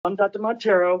I'm Dr.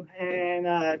 Montero,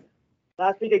 and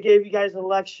last week I gave you guys a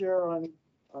lecture on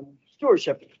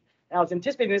stewardship. And I was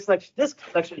anticipating this lecture is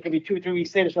going to be 2 or 3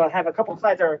 weeks later, so I have a couple of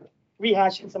slides that are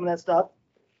rehashing some of that stuff.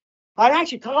 My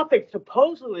actually topic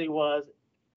supposedly was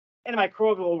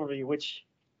antimicrobial overview, which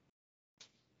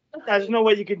there's no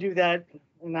way you can do that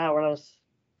in an hour or less.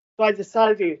 So I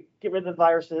decided to get rid of the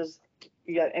viruses.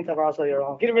 You got antivirals later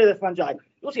on. Get rid of the fungi.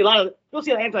 You'll see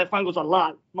antifungals a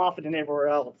lot more often than everywhere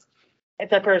else.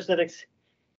 Antiparasitics.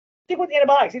 Stick with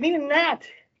antibiotics, and even that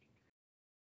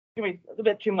give me a little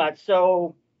bit too much.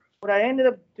 So what I ended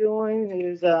up doing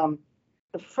is the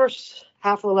first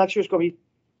half of the lecture is going to be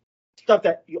stuff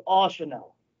that you all should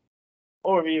know,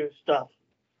 overview stuff.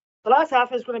 The last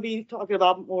half is going to be talking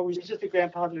about more resistant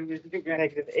gram-positive, resistant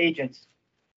gram-negative agents.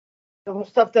 Some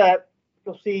stuff that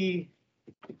you'll see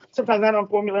sometimes not on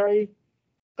formulary,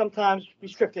 sometimes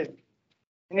restricted.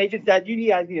 And agents that you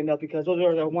guys need to know because those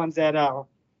are the ones that are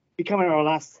becoming our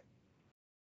last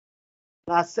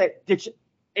set ditch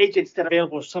agents that are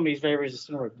available for some of these very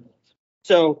resistant organisms.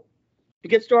 So to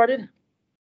get started,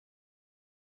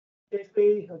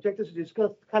 basically objectives to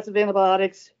discuss class of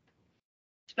antibiotics,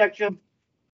 spectrum,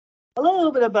 a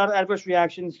little bit about adverse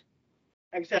reactions.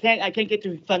 Like I said, I can't get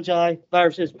to fungi,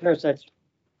 viruses, parasites.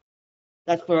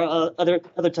 That's for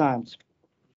other times.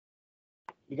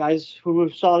 You guys who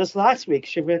saw this last week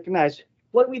should recognize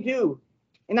what we do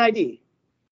in ID.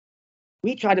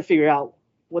 We try to figure out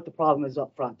what the problem is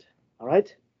up front. All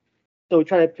right. So we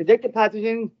try to predict the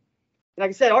pathogen. And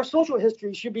like I said, our social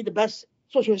history should be the best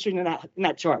social history in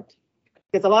that chart.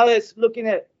 Because a lot of it's looking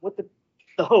at what the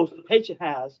host, the patient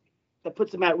has that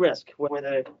puts them at risk, where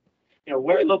the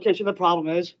location of the problem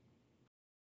is.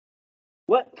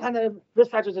 What kind of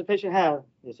risk factors does the patient have?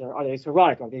 Are they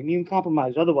cirrhotic? Are they immune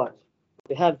compromised? Otherwise,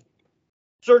 they have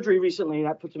surgery recently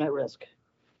that puts them at risk.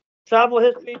 Travel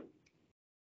history,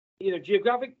 either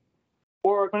geographic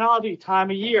or chronology, time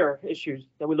of year issues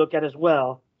that we look at as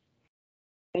well.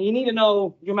 And you need to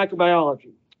know your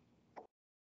microbiology.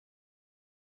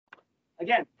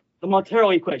 Again, the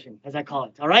Montero equation, as I call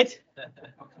it. All right?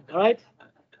 All right?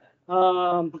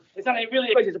 It's not really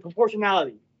an equation, it's a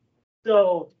proportionality.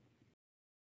 So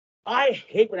I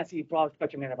hate when I see broad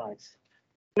spectrum antibiotics.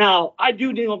 Now, I do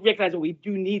recognize that we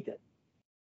do need them.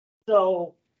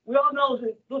 So we all know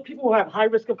that those people who have high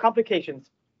risk of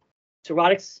complications,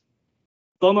 cirrhotics,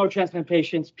 bone marrow transplant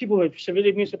patients, people who are severely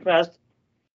immune suppressed,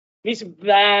 need some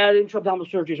bad intra-abdominal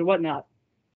surgeries or whatnot,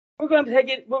 we're going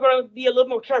to be a little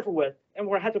more careful with, and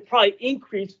we're going to have to probably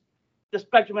increase the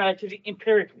spectrum of activity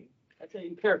empirically. That's an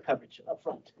empiric coverage up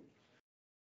front.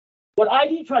 What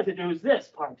ID tries to do is this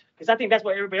part, because I think that's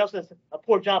what everybody else does a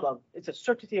poor job of. It's a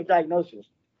certainty of diagnosis.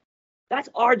 That's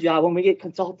our job when we get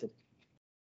consulted.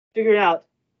 Figuring out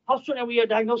how certain are we of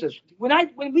diagnosis.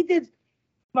 When we did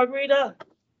Margarita,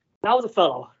 I was a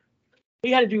fellow.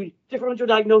 We had to do differential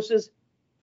diagnosis.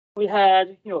 We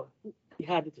had the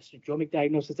syndromic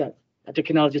diagnosis that Dr.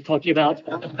 Canal just talked to you about.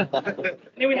 And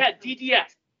then we had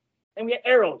DDS, and we had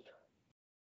arrows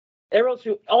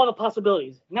through all the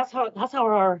possibilities. And that's how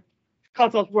our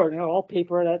consults were. All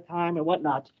paper at that time and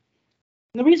whatnot.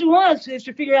 And the reason is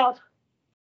to figure out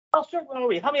how certain are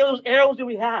we? How many of those arrows do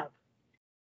we have?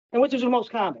 And which is the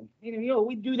most common?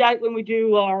 We do that when we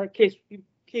do our case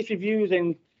reviews,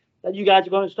 and that you guys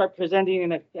are going to start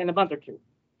presenting in a month or two.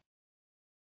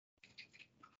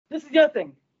 This is the other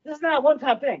thing. This is not a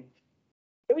one-time thing.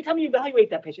 Every time you evaluate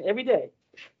that patient, every day,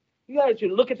 you guys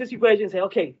should look at this equation and say,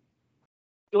 okay,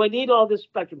 do I need all this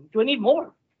spectrum? Do I need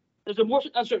more? There's a more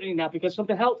uncertainty now because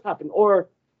something else happened, or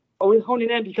are we honing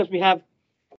in because we have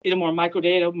either more micro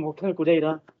data, more clinical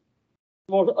data,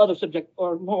 more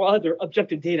other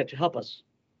objective data to help us.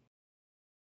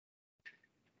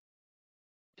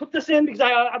 Put this in because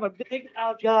I'm a big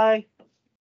allergy guy.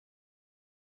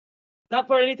 Not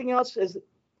for anything else. Is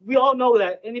we all know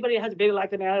that anybody that has a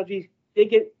beta-lactam allergy, they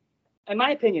get, in my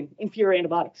opinion, inferior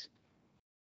antibiotics.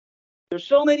 There's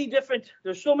so many different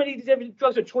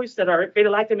drugs of choice that are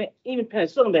beta-lactam, even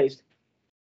penicillin-based.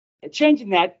 And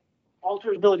changing that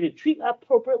alters ability to treat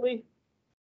appropriately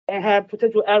and have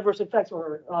potential adverse effects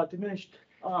or diminished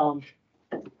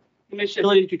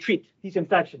ability to treat these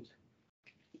infections.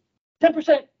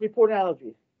 10% report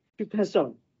allergy to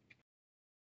penicillin.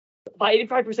 By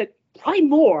 85%, probably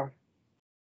more,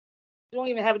 they don't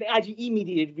even have an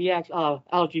IgE-mediated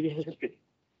allergy history.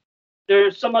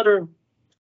 There's some other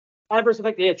adverse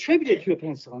effect they attributed to a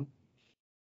penicillin.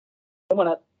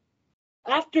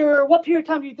 After what period of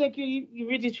time do you think you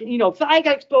really, if I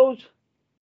got exposed,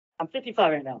 I'm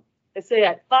 55 right now. Let's say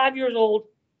at 5 years old,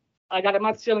 I got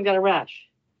amoxicillin, got a rash.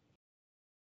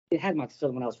 I had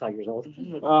amoxicillin when I was 5 years old.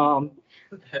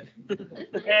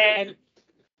 And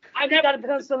I've never had a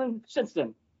penicillin since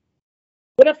then.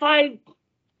 But if I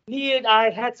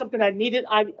had something I needed,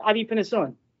 I'd eat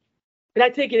penicillin. Could I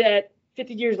take it at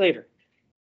 50 years later?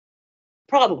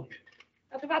 Probably.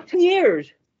 After about 10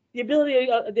 years, the ability,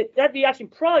 that reaction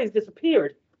probably has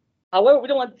disappeared. However, we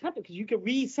don't want it to happen because you can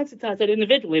resensitize that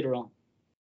individual later on.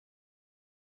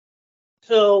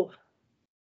 So,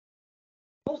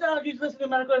 most allergies listed in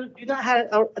medical do not have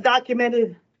a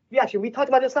documented reaction. We talked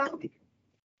about this last week.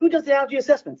 Who does the allergy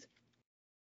assessments?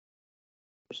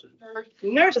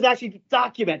 Nurses actually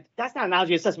document. That's not an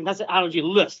allergy assessment. That's an allergy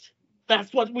list.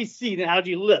 That's what we see in an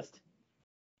allergy list.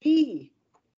 We,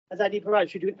 as ID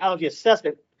providers, should do an allergy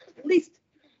assessment. At least,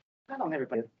 not on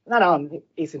everybody. Not on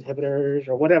ACE inhibitors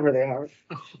or whatever they are.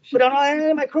 But on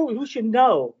antimicrobials, who should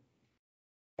know?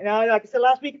 And like I said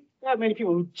last week, there are many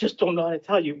people who just don't know how to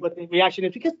tell you what the reaction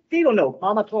is because they don't know.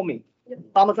 Mama told me.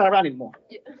 Mama's not around anymore.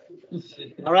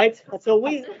 All right?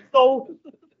 So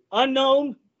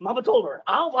unknown. Mama told her.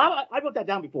 I wrote that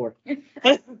down before.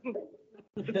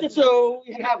 So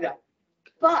you have that.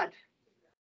 But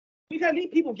we've had many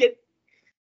people get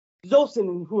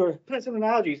Zosyn who are penicillin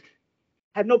allergies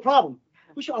have no problem.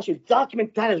 We should also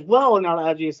document that as well in our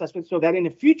allergy assessment so that in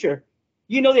the future,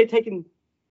 you know they're taking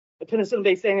a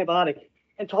penicillin-based antibiotic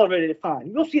and tolerated it fine.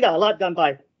 You'll see that a lot done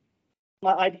by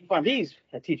my ID PharmDs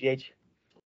at TGH.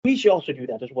 We should also do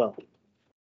that as well.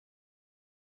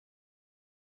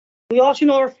 We also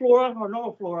know our flora, our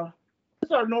normal flora. This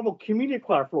is our normal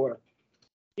community-acquired flora.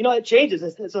 You know, it changes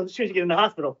as soon as you get in the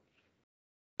hospital.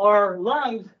 Our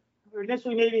lungs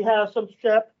initially maybe have some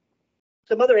strep,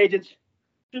 some other agents.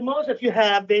 To most, if you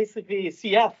have basically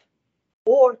CF,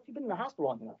 or you've been in the hospital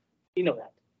long enough, you know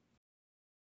that.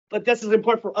 But this is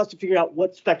important for us to figure out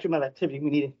what spectrum of activity we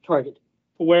need to target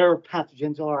for where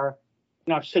pathogens are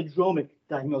in our syndromic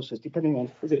diagnosis, depending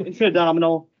on is it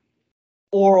intra-abdominal,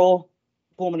 oral,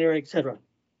 pulmonary, etc.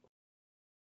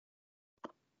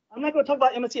 I'm not going to talk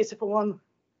about MSC except for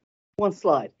one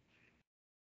slide.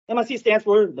 MSC stands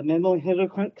for the minimal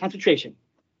inhibitor concentration.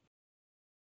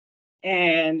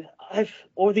 And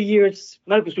over the years,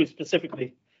 medical students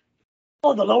specifically,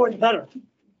 the lower the better.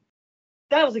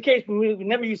 That was the case when we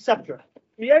never used Septra.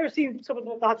 Have you ever seen some of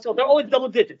the docs? They're always double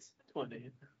digits. 20.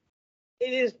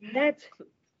 It is meant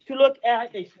to look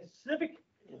at a specific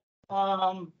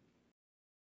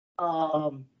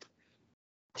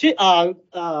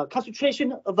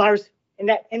concentration of virus in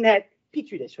that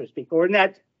petri dish, so to speak, or in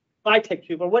that Vitek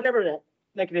tube, or whatever that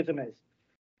mechanism is.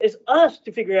 It's us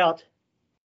to figure out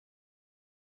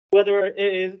whether it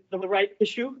is the right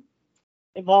tissue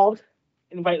involved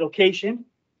in the right location.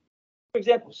 For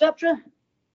example, Septra.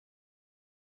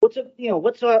 Can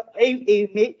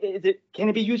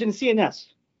it be used in CNS?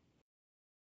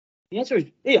 The answer is,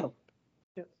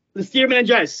 Listeria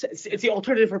meningitis. It's the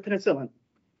alternative for penicillin.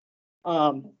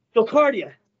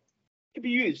 Nocardia can be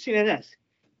used, CNS.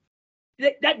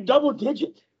 That double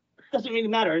digit doesn't really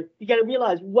matter. You got to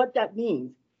realize what that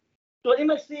means. So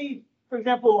MSC, for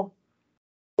example,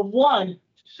 of 1,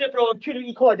 Cipro and 2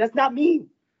 E. coli, does not mean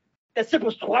that Cipro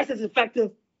is twice as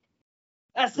effective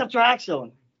as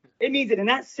ceftriaxone. It means that in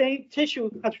that same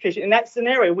tissue concentration, in that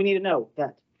scenario, we need to know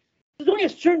that. There's only a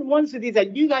certain ones of these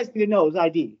that you guys need to know as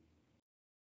ID.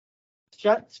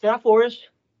 Staph aureus,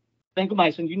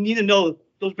 vancomycin, you need to know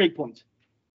those breakpoints.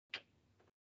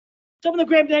 Some of the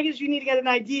gram negatives, you need to get an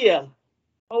idea.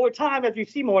 Over time, if you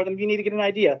see more of them, you need to get an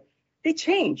idea. They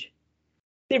change.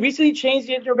 They recently changed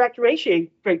the Enterobacteriaceae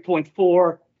breakpoint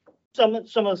for some of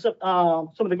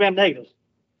the gram negatives.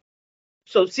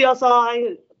 So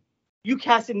CSI,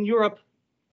 UCAS in Europe,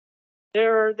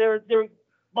 they're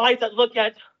bodies that look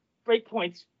at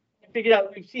breakpoints and figured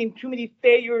out we've seen too many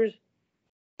failures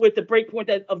with the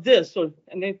breakpoint of this, so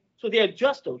they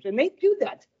adjust those, and they do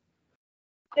that.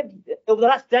 Over the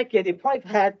last decade, they probably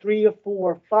had 3 or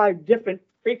 4 or 5 different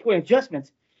breakpoint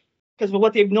adjustments because of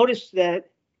what they've noticed that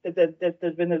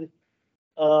there's been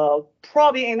a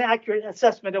probably inaccurate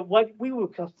assessment of what we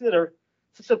would consider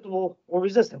susceptible or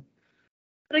resistant.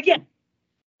 But again,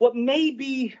 what may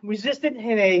be resistant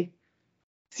in a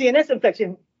CNS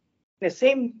infection, in the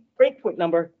same breakpoint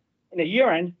number in the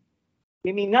urine,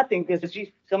 may mean nothing because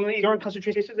some of the urine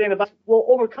concentrations will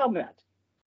overcome that.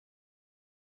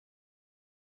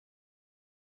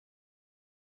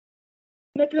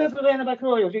 Mechanism of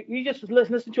antibacterials. You just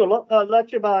listened to a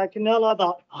lecture by Canella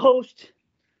about host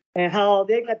and how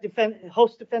they got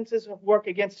host defenses work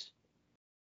against.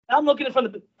 I'm looking at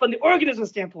it from the organism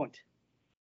standpoint.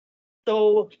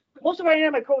 So most of our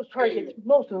antimicrobials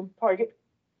target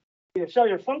either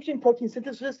cellular function, protein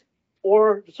synthesis,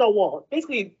 or the cell wall.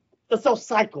 Basically, the cell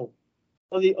cycle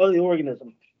of the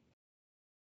organism.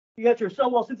 You got your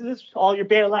cell wall synthesis, all your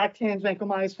beta-lactams,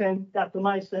 vancomycin,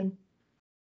 daptomycin.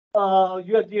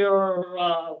 You have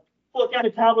your folic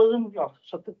acid metabolism, your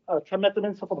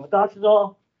trimethoprim,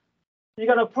 sulfametoxazole. You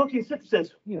got a protein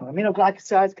synthesis,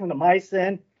 aminoglycosides, kind of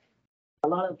mycin. A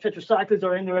lot of tetracyclines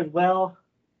are in there as well.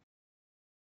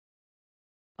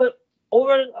 But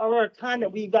over time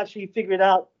that we've actually figured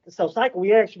out the cell cycle,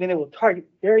 we've actually been able to target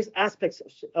various aspects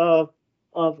of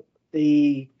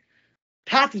the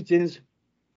pathogens'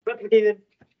 replicated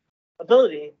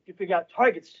ability to figure out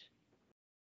targets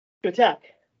to attack.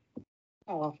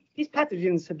 These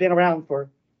pathogens have been around for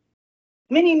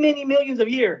many, many millions of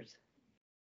years.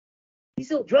 These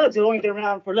little drugs have only been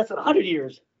around for less than 100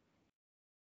 years.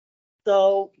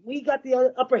 So we got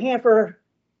the upper hand for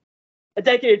a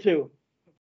decade or two.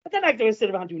 But then they're going to sit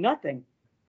around and do nothing.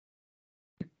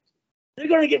 They're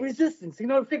going to get resistance.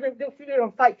 They'll figure out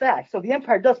and fight back. So the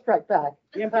empire does fight back.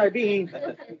 The empire being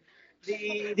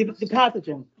the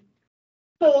pathogen.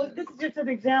 So this is just an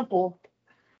example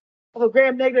of a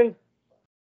gram-negative,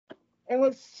 and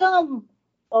with some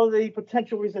of the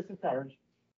potential resistance patterns.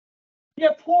 You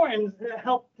have porins that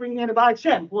help bring antibiotics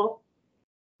in. Well,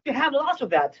 you have lots of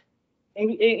that.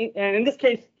 And in this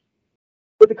case,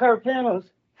 with the carbapenems,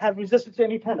 have resistance to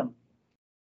imipenem.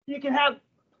 You can have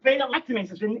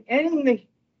beta-lactamases in the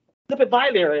lipid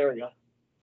bilayer area.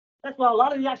 That's why a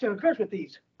lot of the action occurs with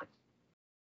these.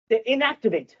 They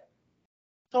inactivate.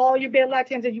 So all your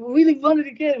beta-lactams that you really wanted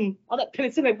to get, and all that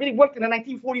penicillin that really worked in the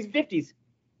 1940s and 50s,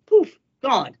 poof,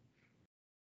 gone.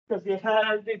 Because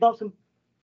they developed some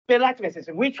beta-lactamases.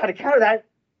 And we try to counter that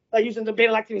by using the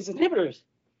beta-lactamase inhibitors.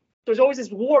 There's always this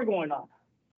war going on.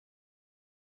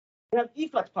 We have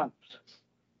efflux pumps.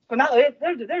 So now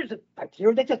there's a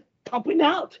bacteria that's just pumping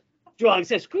out drugs.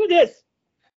 Says, screw this.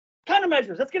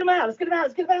 Countermeasures. Let's get them out. Let's get them out.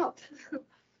 Let's get them out.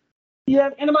 You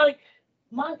have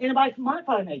antibiotic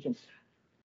modifying agents.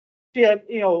 So you have,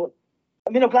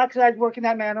 aminoglycosides work in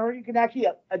that manner. You can actually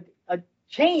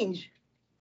change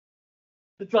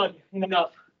the drug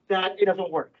enough that it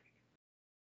doesn't work.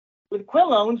 With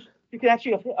quinolones, you can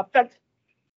actually affect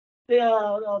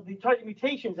the target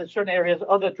mutations in certain areas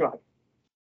of the drug.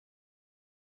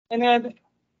 And then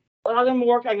a lot of them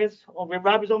work, I guess, on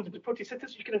ribosomes and protein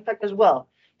synthesis you can affect as well.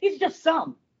 These are just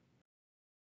some.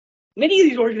 Many of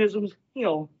these organisms,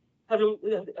 have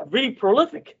really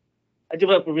prolific. I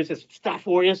developed resistance to Staph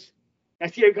aureus,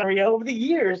 Neisseria gonorrhea. Over the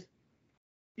years,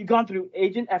 you've gone through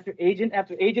agent after agent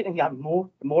after agent, and you have more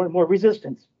and more and more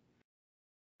resistance.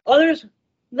 Others,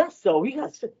 less so. We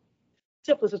got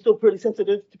syphilis is still pretty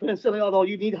sensitive to penicillin, although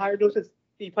you need higher doses.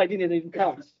 You probably didn't even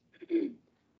count.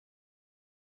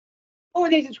 Over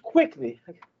the agents quickly.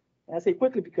 And I say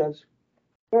quickly because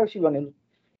we're actually running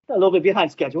a little bit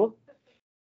behind schedule.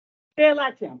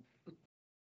 Beta-lactam.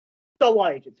 Cell wall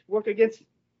agents work against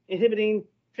inhibiting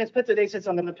transpeptidases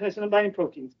on the penicillin-binding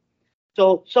proteins.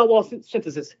 So cell wall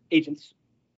synthesis agents.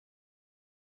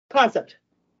 Concept: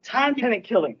 time-dependent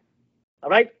killing. All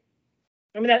right.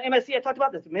 Remember that MSC I talked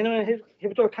about? That's minimum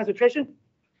inhibitory concentration.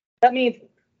 That means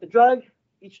the drug,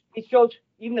 each dose,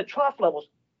 even the trough levels,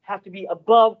 have to be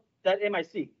above that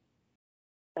MIC.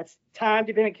 That's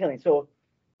time-dependent killing. So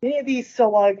many of these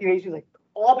cell wall agents, like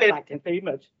all beta-lactams, pretty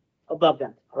much above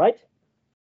that. All right.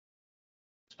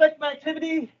 Spectrum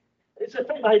activity is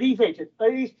affected by these agents, by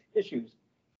these issues.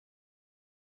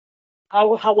 How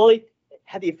well they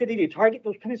have the affinity to target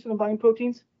those penicillin-binding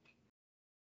proteins.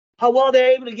 How well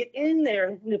they're able to get in there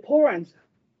in the porins.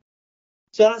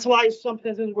 So that's why some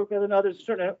penicillins work better than others,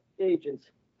 certain agents.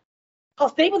 How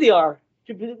stable they are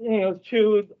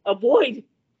to avoid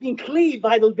being cleaved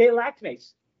by those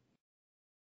beta-lactamases.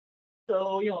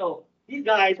 So, these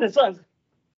guys, penicillins,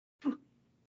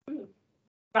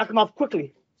 knock them off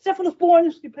quickly.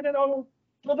 Cephalosporins, depending on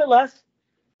a little bit less,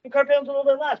 and carbapenems a little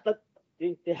bit less, but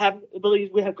they have abilities.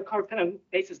 We have carbapenems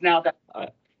now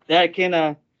that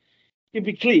can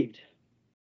be cleaved.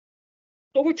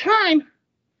 So over time,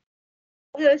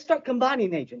 let's start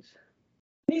combining agents.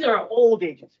 These are old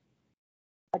agents.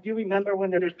 I do remember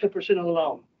when there's piperacillin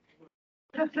alone.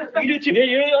 You do too.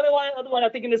 You're the other one I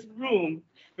think in this room,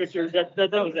 Richard,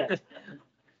 that knows that.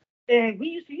 And we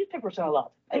used to use piperacillin a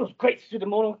lot. It was great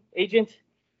pseudomonal agent.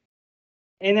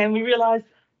 And then we realized,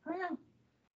 I had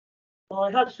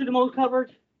the pseudomonal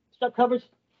covered, stuff covered.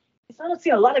 I started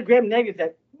seeing a lot of gram-negatives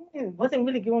that wasn't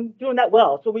really doing that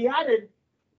well. So we added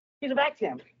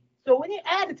tazobactam. So when you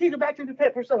add the tazobactam to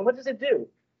piperacillin, what does it do?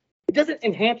 It doesn't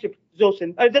enhance your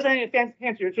zosyn. It doesn't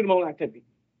enhance your pseudomonal activity.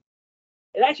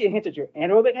 It actually enhances your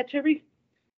anaerobic activity,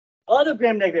 other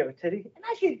gram-negative activity, and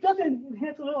actually it doesn't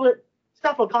enhance a little bit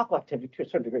staphylococcal activity to a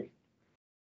certain degree.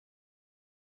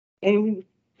 And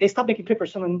they stopped making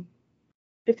piperacillin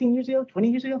 15 years ago, 20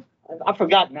 years ago. I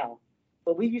forgot now.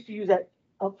 But we used to use that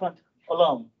up front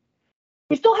alone.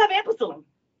 We still have ampicillin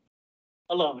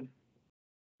alone.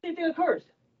 Same thing occurs.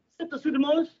 Except the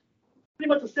Pseudomonas, pretty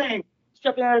much the same.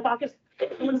 Strep enterococcus,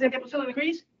 when the ampicillin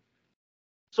increase.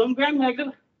 Some gram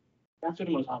negative, not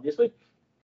Pseudomonas, obviously.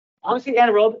 Obviously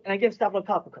anaerobe, and again,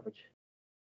 staphylococcal coverage.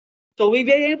 So we've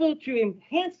been able to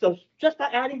enhance those just by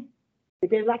adding the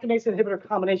beta-lactamase inhibitor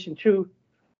combination to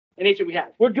an agent we have.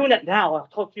 We're doing that now. I'll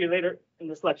talk to you later in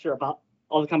this lecture about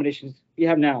all the combinations we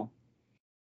have now.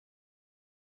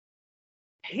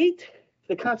 Hate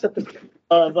the concept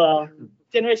of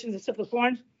generations of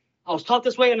cephalosporins. I was taught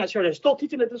this way. I'm not sure they're still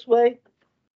teaching it this way,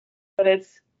 but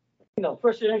it's,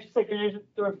 first generation, second generation,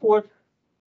 third, fourth.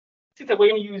 Seems like we're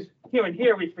going to use here and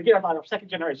here. We forget about our second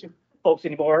generation folks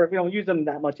anymore. We don't use them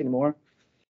that much anymore.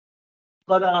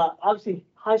 But obviously,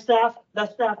 high staff,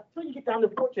 less staff, until you get down to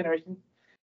fourth generation.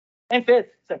 And fifth,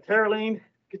 ceftaroline,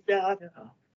 good staff.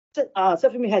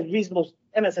 Ceftaroline has reasonable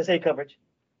MSSA coverage,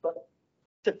 but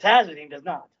ceftazidime does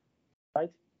not,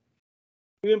 right?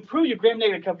 You improve your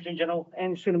gram-negative coverage in general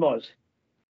and Pseudomonas.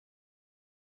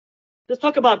 Let's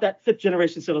talk about that fifth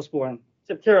generation cephalosporin,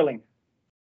 ceftaroline.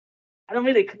 I don't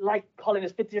really like calling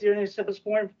this fifth generation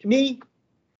cephalosporin. To me,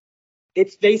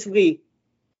 it's basically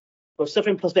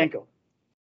vociferin plus vanco.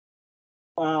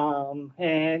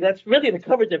 And that's really the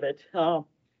coverage of it.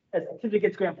 As activity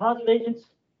gets gram-positive agents,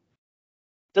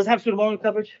 doesn't have Pseudomonas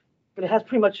coverage, but it has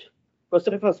pretty much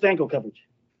vociferin plus vanco coverage.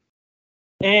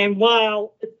 And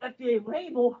while it's FDA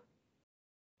label,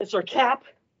 it's our cap,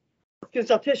 skin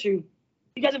cell tissue.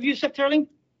 You guys have used ceftaroline?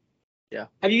 Yeah.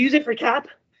 Have you used it for cap?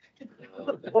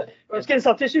 Or skin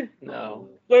cell tissue? No.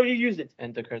 Where have you used it?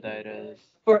 Endocarditis.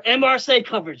 For MRSA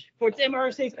coverage. For its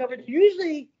MRSA coverage,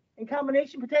 usually in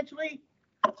combination potentially,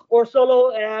 or solo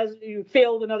as you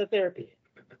failed another therapy.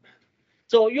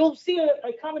 So you'll see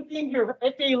a common theme here,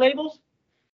 FDA labels,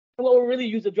 and what we really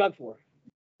use the drug for.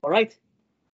 All right?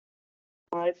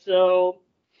 All right, so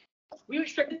we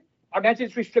restricted. Our medicine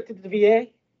is restricted to the VA.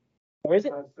 Or is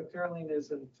it? Ceftaroline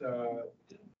isn't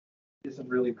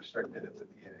really restricted at the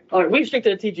VA. All right, we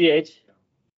restricted to TGH.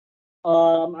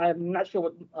 I'm not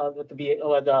sure what the VA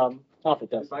or the topic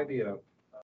does. It might be a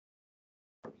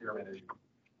procurement issue.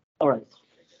 All right.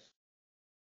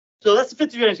 So that's the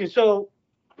fifth generation. So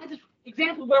this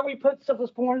example where we put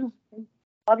cephalosporins,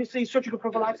 obviously surgical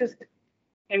prophylaxis,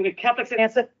 and with Capex and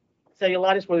ANSA,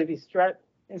 cellulitis, whether it be strep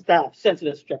and staph,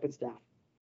 sensitive strep and staph.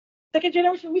 Second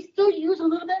generation, we still use a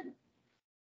little bit.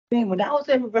 Man, when I was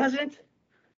a resident,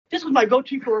 this was my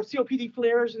go-to for COPD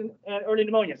flares and early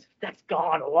pneumonias. That's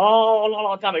gone a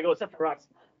long time ago, except for us.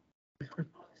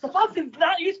 Cefoxy's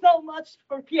not used so much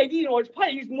for PID anymore. It's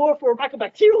probably used more for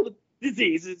mycobacterial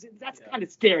diseases. That's kind of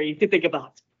scary to think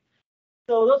about.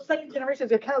 So those second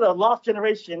generations are kind of the lost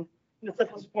generation in the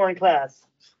cephalosporin class.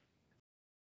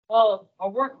 Our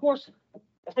workhorse,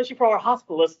 especially for our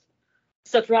hospitalists,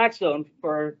 ceftriaxone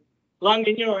for lung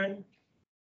and urine,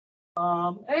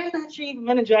 and actually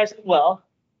meningitis as well.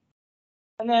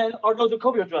 And then our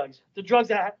nosocomial drugs, the drugs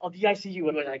that are the ICU,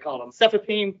 what I call them,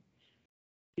 cefepime.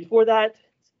 Before that,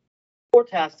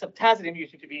 ceftazidime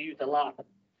used to be used a lot.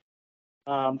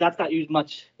 That's not used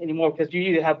much anymore because you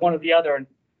either have one or the other, and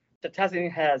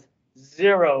ceftazidime has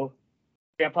 0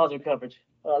 gram-positive coverage.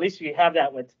 Well, at least you have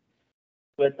that with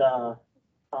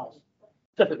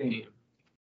cefepime.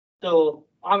 So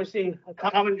obviously, a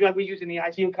common drug we use in the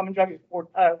ICU, common drug is for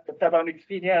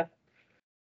neutropenia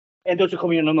and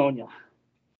nosocomial pneumonia.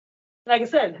 Like I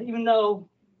said, even though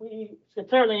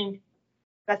ceftaroline,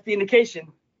 that's the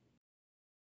indication,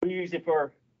 we use it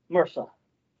for MRSA.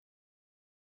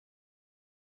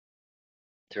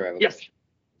 Yes.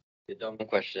 A dumb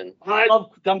question. I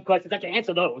love dumb questions. I can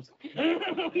answer those.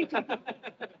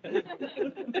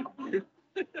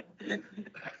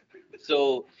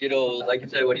 So, like you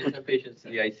said, when you send patients to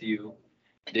the ICU,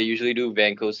 they usually do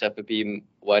vanco, cefepime.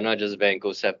 Why not just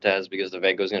vanco, ceftaz? Because the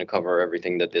vanco is going to cover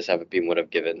everything that the cefepime would have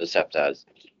given the ceftaz.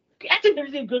 That's a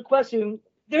very good question.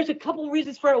 There's a couple of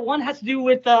reasons for it. One has to do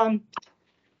with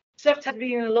ceftaz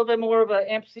being a little bit more of an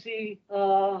AMP-C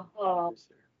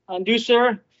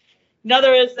inducer.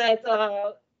 Another is that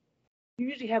you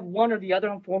usually have one or the other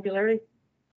on formulary,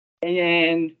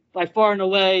 and by far and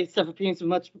away, cefepime is a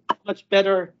much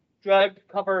better drug to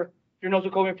cover your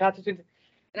nosocomial pathogens.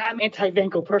 And I'm an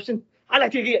anti-vanco person. I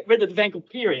like to get rid of the vanco,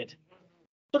 period.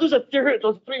 So those are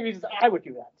those 3 reasons I would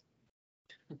do that.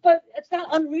 But it's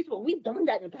not unreasonable. We've done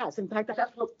that in the past. In fact,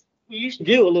 that's what we used to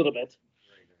do a little bit.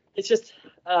 It's just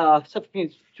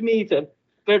cefepime, to me, it's a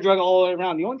better drug all the way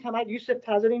around. The only time I use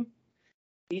ceftazidime,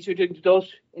 these are doing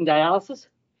dose in dialysis.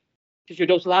 because your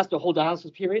dose lasts the whole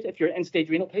dialysis period if you're an end-stage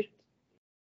renal patient.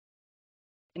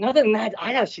 And other than that,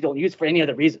 I actually don't use it for any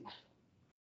other reason.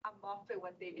 I'm often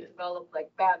when they develop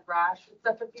like bad rash,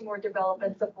 cefepime or develop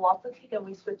encephalopathy, then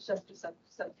we switch just to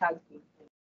ceftaxime.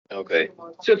 Okay.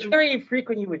 So it's very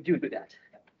infrequent you would do that.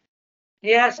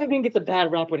 Yeah, something gets a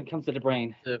bad rap when it comes to the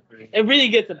brain. It really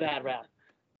gets a bad rap.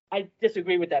 I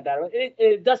disagree with that bad rap.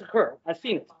 It does occur. I've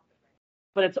seen it.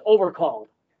 But it's overcalled.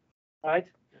 All right?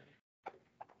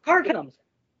 Carbapenems.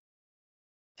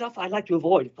 Stuff I like to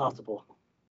avoid if possible.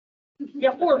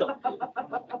 Yeah, four of them.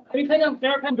 Imipenem,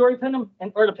 meropenem, doripenem,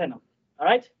 and ertapenem. All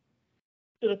right?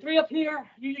 So the three up here,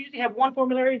 you usually have one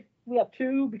formulary. We have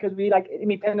two because we like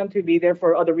imipenem to be there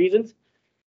for other reasons.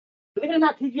 Believe it or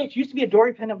not, TGH used to be a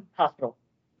doripenem hospital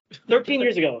 13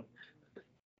 years ago.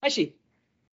 Actually,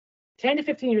 10 to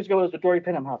 15 years ago, it was a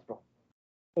doripenem hospital.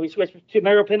 So we switched to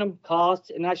meropenem,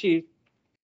 cost, and actually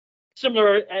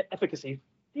similar efficacy.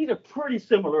 These are pretty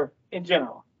similar in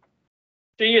general.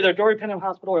 So you're either a doripenem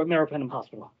hospital or a meropenem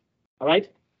hospital. All right?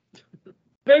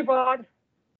 Very broad.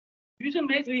 Use them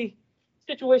basically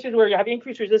situations where you have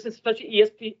increased resistance,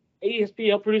 especially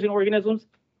ESBL producing organisms.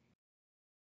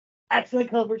 Excellent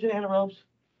coverage in anaerobes.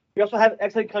 We also have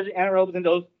excellent coverage in anaerobes in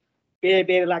those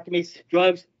beta-lactamase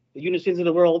drugs, the unisins of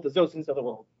the world, the zosins of the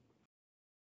world.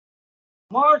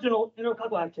 Marginal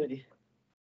intercoccal activity.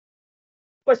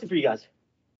 Question for you guys.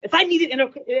 If I needed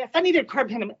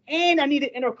carbapenem and I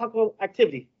needed intercoccal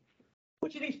activity,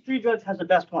 which of these three drugs has the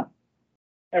best one?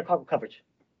 Intercoccal coverage.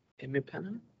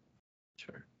 Imipenem?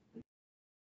 Sure.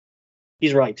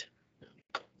 He's right.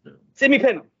 No. It's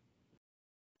imipenem.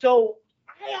 So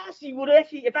I actually,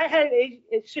 if I had a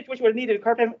situation where I needed a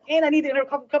carbapenem and I needed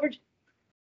intercoccal coverage,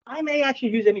 I may actually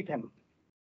use imipenem.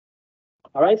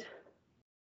 All right.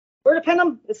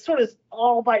 Ertapenem is sort of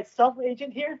all by itself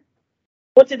agent here.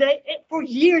 But today, for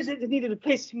years, it needed a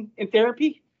place in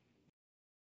therapy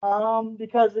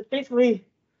because it basically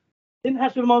didn't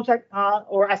have pseudomonas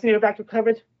or Acinetobacter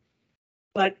coverage.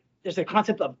 But there's a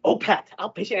concept of OPAT,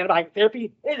 outpatient antibiotic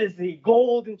therapy. It is the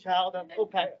golden child of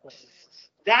OPAT.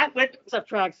 That with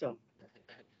ceftriaxone.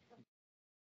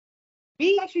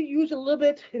 We actually use a little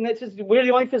bit, and we're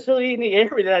the only facility in the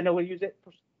area that I know we use it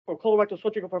for colorectal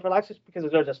surgical prophylaxis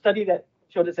because there's a study that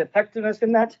showed its effectiveness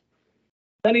in that.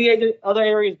 Many of the other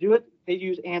areas do it. They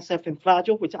use Ancef and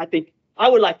Flagyl, which I think I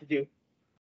would like to do.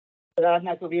 But I'm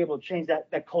not going to be able to change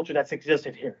that culture that's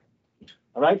existed here.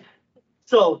 All right?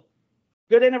 So,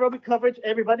 good anaerobic coverage,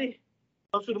 everybody.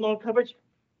 No pseudomonas coverage,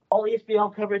 all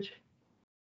ESBL coverage.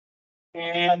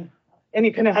 And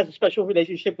any pen has a special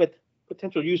relationship with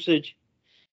potential usage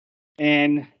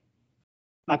and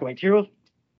mycobacterial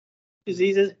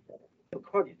diseases.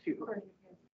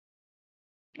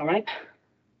 All right?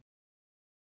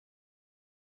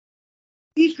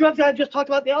 These drugs I just talked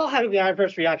about, they all have the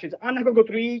adverse reactions. I'm not going to go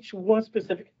through each one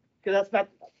specific because that's not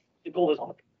the goal of this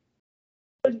talk.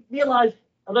 But realize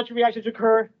allergic reactions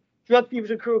occur, drug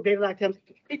fevers occur with beta-lactams.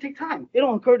 They take time. They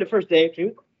don't occur the first day or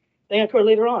two. They occur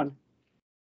later on.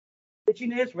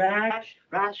 Itchiness,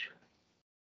 rash.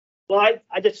 Well,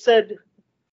 I just said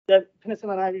that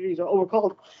penicillin IVs are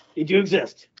overcalled. They do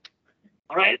exist.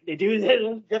 All right? They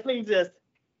definitely exist.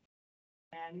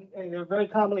 And they're very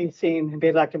commonly seen in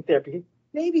beta-lactam therapy.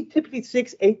 Maybe typically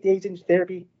 6-8 days into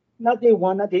therapy. Not day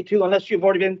one, not day two, unless you've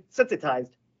already been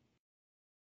sensitized.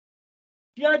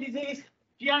 GI disease,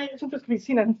 GI symptoms can be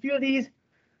seen on a few of these.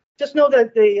 Just know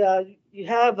that you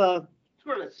have a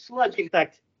sort of a sludge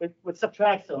effect with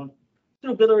ceftriaxone.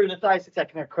 Through biliary lithiasis that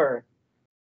can occur.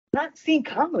 Not seen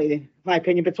commonly, in my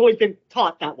opinion, but it's always been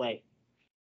taught that way.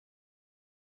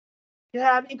 You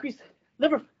have increased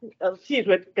liver disease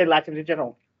with beta-lactams in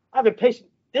general. I have a patient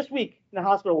this week in the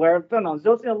hospital where I've been on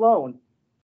Zosyn alone.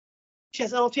 She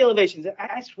has LFT elevations.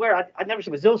 I swear I've never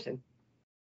seen with Zosyn.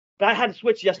 But I had to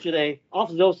switch yesterday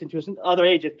off Zosyn to some other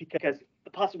agent because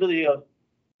the possibility of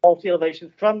LFT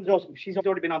elevations from Zosyn, she's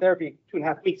already been on therapy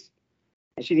 2.5 weeks,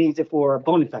 and she needs it for a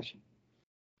bone infection.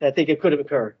 I think it could have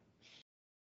occurred.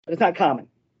 But it's not common.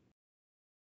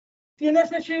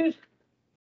 CNS issues.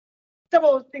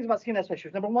 Several things about CNS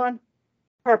issues. Number one,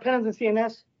 carbapenems and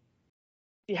CNS.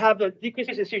 You have the decrease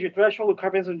in seizure threshold with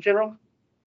carbapenems in general.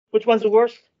 Which one's the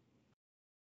worst?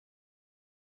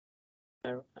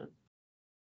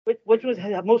 Which ones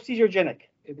have most seizurogenic?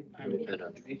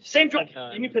 Same drug,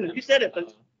 imipenem. You said it,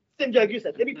 but same drug you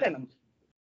said, imipenem.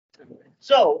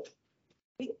 So,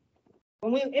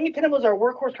 imipenem was our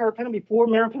workhorse carbapenem before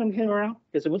meropenem came around,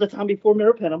 because it was a time before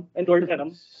meropenem and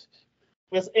doripenem.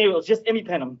 It was just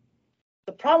imipenem.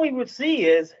 The problem we would see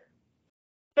is,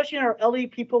 especially in our LE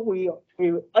people, we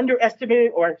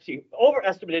underestimated or actually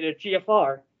overestimated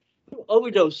GFR,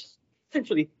 overdose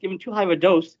essentially given too high of a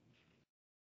dose,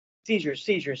 seizures.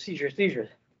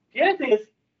 The other thing is,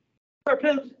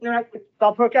 carbapenems interact with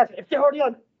valproic acid. If they're already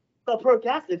on valproic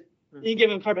acid, and you give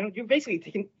them carbapenem, you're basically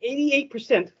taking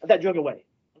 88% of that drug away.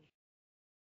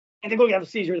 And they're going to have a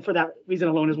seizure for that reason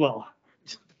alone as well.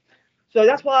 So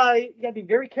that's why you got to be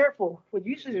very careful with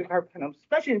using carbapenems,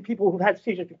 especially in people who've had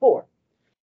seizures before.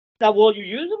 Now, will you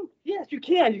use them? Yes, you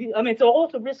can. I mean, it's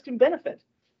also risk and benefit.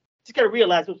 Just got to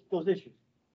realize those issues.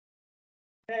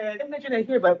 And I didn't mention it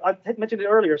here, but I had mentioned it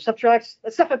earlier. Subtrax,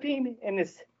 cefepime and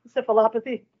this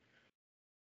encephalopathy.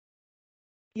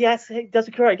 Yes, it does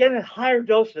occur. Again, in higher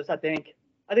doses, I think.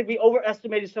 I think we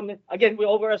overestimated some. Again, we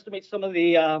overestimate some of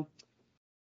the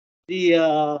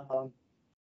GFR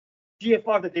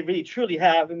that they really truly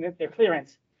have and their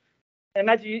clearance. And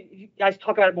imagine you guys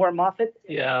talk about it more at Moffitt.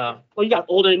 Yeah, Well, you got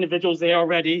older individuals there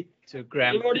already. 2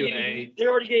 gram They're already, QA. they're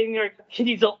already getting their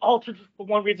kidneys altered for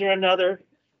one reason or another.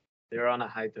 They're on a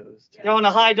high dose. They're on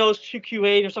a high dose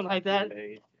QQ8 or something like that.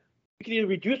 You can either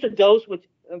reduce the dose, which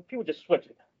people just switch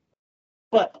it.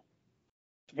 But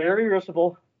it's very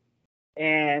reversible,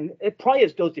 and it probably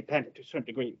is dose dependent to a certain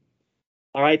degree.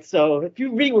 All right, so if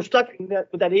you really were stuck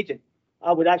with that agent,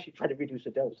 I would actually try to reduce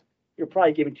the dose. You're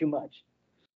probably giving too much.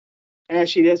 And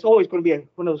actually, there's always going to be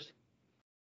one of those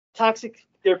toxic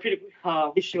therapeutic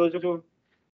issues where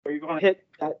you're going to hit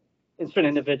that in certain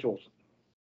individuals.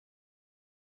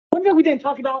 One thing we didn't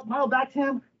talk about,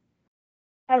 Milobactam.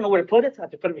 I don't know where to put it. I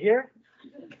have to put it here.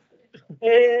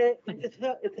 It's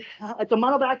a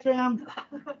Milobactam,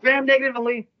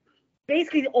 gram-negatively,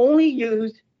 basically only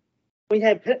used when you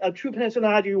have a true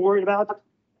penicillin you're worried about.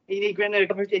 You need gram-negative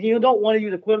coverage, and you don't want to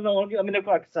use equivalent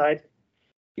aminoglycoside.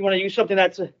 You want to use something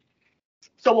that's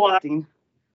subacting.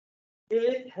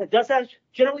 It does have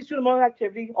generally pseudomonas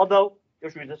activity, although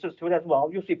there's resistance to it as well.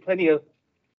 You'll see plenty of.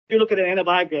 If you look at an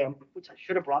antibiogram, which I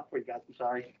should have brought for you guys, I'm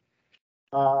sorry.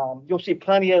 You'll see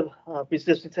plenty of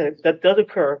resistance that does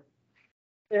occur.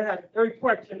 It has very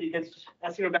poor activity against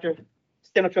Acinetobacter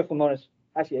stenotrophimonas.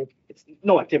 Actually, it's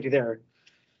no activity there.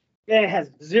 And it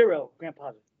has 0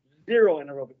 gram-positive, 0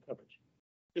 anaerobic coverage.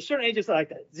 There's certain agents like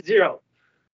that, 0.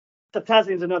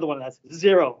 Ceftazidime is another one that's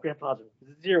 0 gram-positive,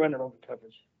 0 anaerobic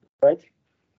coverage, right?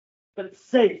 But it's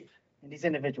safe in these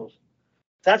individuals.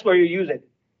 That's where you use it.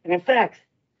 And in fact,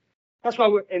 that's why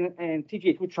we're and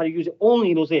TGH we try to use it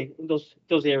only in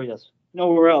those areas,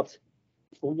 nowhere else.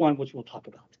 For one, which we'll talk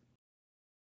about.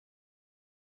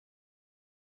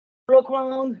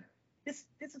 Proquinone. This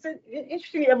is an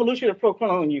interesting evolution of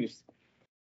proquinone use.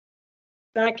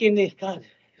 Back in the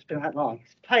it's been that long.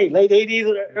 It's probably late 80s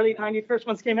or early 90s. First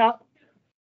ones came out.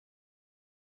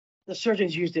 The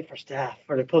surgeons used it for staff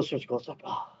for their post-surgical stuff.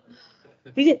 Oh.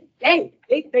 They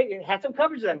had some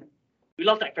coverage then. We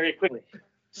lost that very quickly.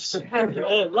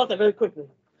 Lost that very quickly.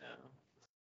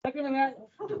 Second of that,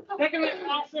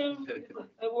 awesome.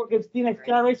 It works against DNX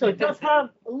gyrase, so it does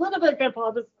have a little bit of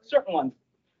gram-positive, certain ones.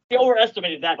 They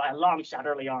overestimated that by a long shot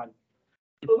early on.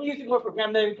 But we use it more for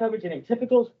gram-negative coverage and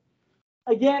atypicals.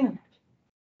 Again,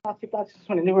 Moxiflox is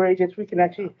one of the newer agents. We can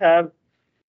actually have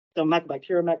some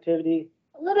mycobacterium activity,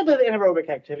 a little bit of anaerobic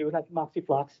activity with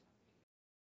Moxiflox.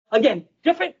 Again,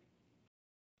 different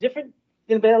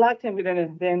than beta-lactam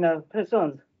than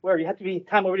penicillins, where you have to be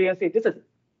time over the MIC. This is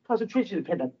concentration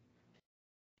dependent.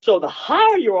 So the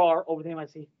higher you are over the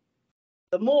MIC,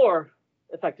 the more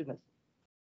effectiveness.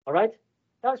 All right?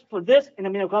 That's for this, and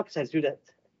aminoglycosides do that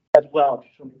as well.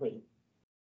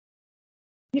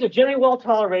 These are generally well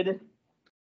tolerated,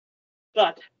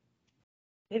 but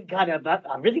they've got a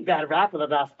really bad rap for the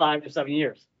last 5 to 7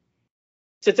 years.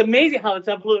 So it's amazing how it's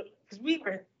evolved. Because we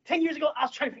were 10 years ago, I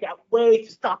was trying to figure out ways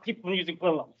to stop people from using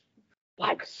quinolones.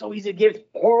 Why? Because it's so easy to give. It's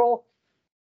oral.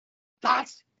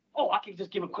 Docs. Oh, I can just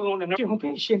give a quinolone to a nursing home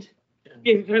patient.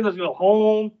 Yeah. Let's go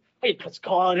home. Hey, let's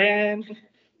call it in.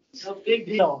 No big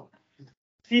deal.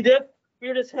 See this?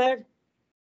 Reared his head.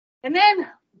 And then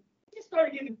he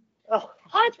started getting a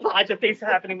hodgepodge of things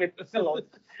happening with the quinolones.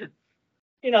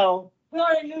 You know, we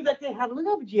already knew that they have a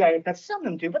little GI impact, some of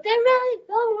them do, but they're really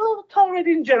well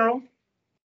tolerated in general.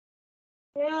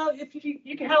 Well, if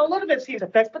you can have a little bit of serious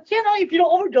effects, but you know, if you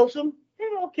don't overdose them,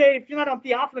 you're okay. If you're not on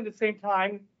theophylline at the same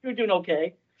time, you're doing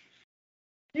okay.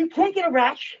 You can't get a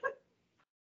rash.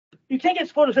 You can't get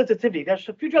photosensitivity. There's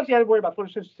a few drugs you have to worry about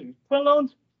photosensitivity.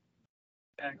 Quinolones,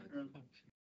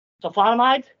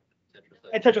 sulfonamide,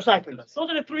 and tetracycline. Those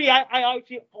are the 3 I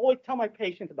actually always tell my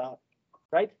patients about,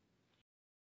 right?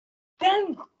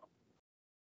 Then,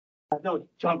 no,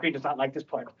 John Green does not like this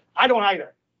part. I don't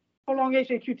either.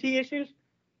 Prolongation of QT issues.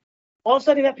 All of a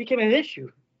sudden, that became an issue.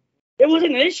 It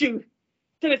wasn't an issue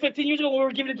 10 to 15 years ago when we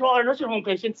were giving it to all our nursing home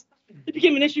patients. It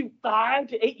became an issue 5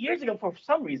 to 8 years ago for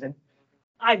some reason.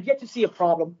 I've yet to see a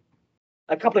problem,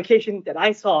 a complication that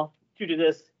I saw due to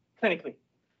this clinically.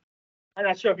 I'm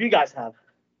not sure if you guys have.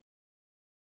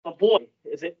 But boy,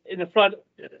 is it in the front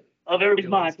of everybody's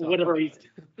mind for whatever reason.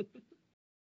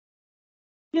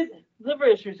 Get liver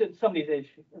issues in some of these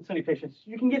patients.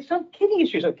 You can get some kidney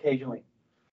issues occasionally.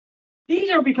 These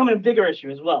are becoming a bigger issue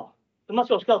as well. The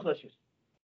musculoskeletal issues,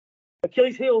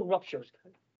 Achilles heel ruptures,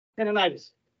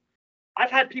 tendonitis.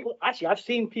 I've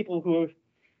seen people who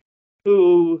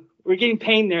were getting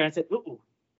pain there. I said, "Ooh, you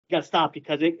gotta stop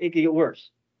because it could get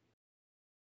worse."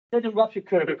 Then the rupture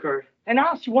could have occurred, and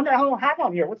now she wonder how long I have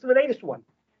on here. What's the latest one?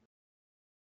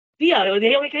 Yeah, the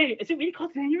aortic aneurysm. Is it really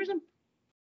called an aneurysm?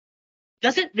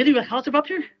 Does it really cause a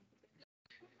rupture?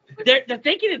 They're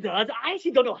thinking it does. I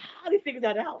actually don't know how they figured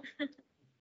that out.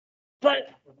 But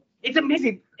it's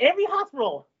amazing. Every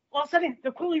hospital, all of a sudden,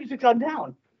 the quality used to come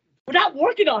down without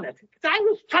working on it. Because I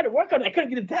was trying to work on it. I couldn't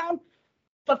get it down.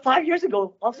 But 5 years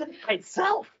ago, all of a sudden, by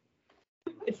itself,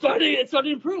 it started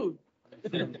to improve.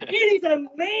 It is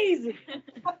amazing.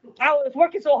 I was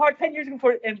working so hard 10 years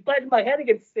ago and butting my head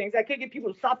against things. I couldn't get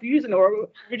people to stop using or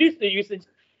reduce their usage.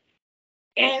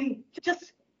 And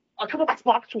just a couple of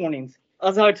box warnings.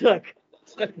 That's how it took.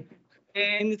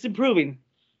 And it's improving.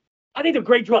 I think they're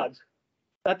great drugs.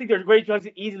 I think they're great drugs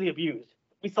that easily abused.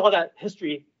 We saw that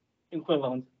history in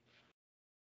quinolones.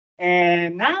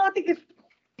 And now I think it's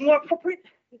more appropriate.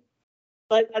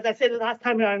 But as I said the last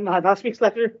time in last week's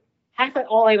lecture, half of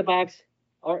all antibiotics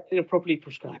are inappropriately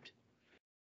prescribed.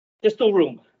 There's still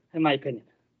room, in my opinion.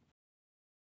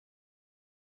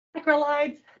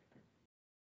 Macrolides,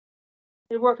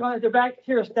 they work on it. They're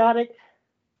bacteriostatic.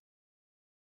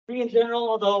 3 in general,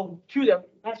 although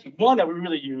one that we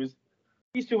really use.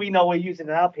 These 2 we know we use in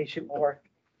an outpatient more.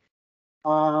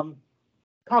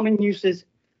 Common uses.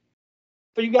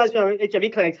 For you guys who are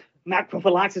HIV clinics, MAC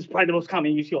prophylaxis is probably the most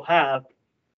common use you'll have.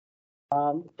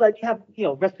 But you have,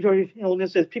 respiratory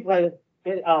illnesses, people have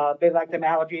beta-lactam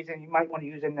allergies, and you might want to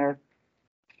use in there.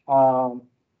 Lung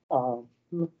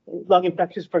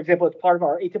infections, for example, it's part of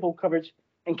our atypical coverage,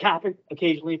 and cap it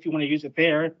occasionally if you want to use it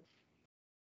there.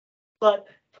 But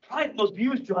probably the most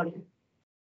used drug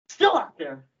still out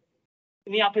there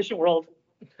in the outpatient world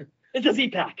is a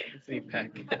Z-Pack.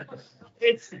 Z-Pack.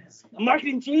 It's a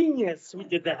marketing genius. We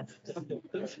did that. You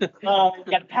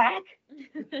got a pack.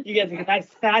 You get a nice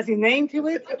fancy name to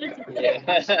it.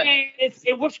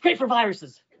 It works great for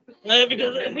viruses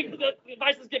because the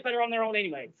viruses get better on their own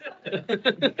anyway. And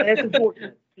it's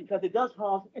important because it does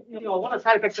cause, one of the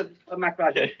side effects of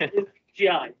macrolide is GI.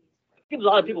 It gives a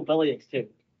lot of people belly aches too.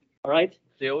 All right.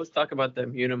 They always talk about the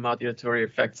immunomodulatory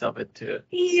effects of it too.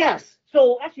 Yes.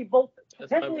 So actually, both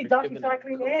That's potentially why we're giving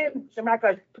doxycycline and the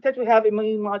macrolide potentially have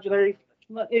immune modulatory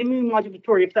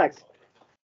effects.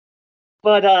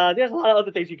 But there's a lot of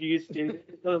other things you can use to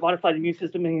modify the immune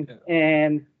system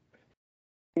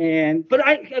but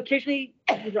I occasionally,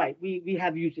 you're right, we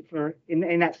have used it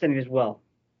in that setting as well.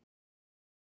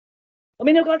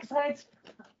 Aminoglycosides,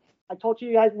 I told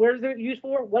you guys where is it used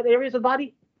for? What areas of the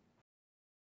body?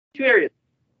 2 areas.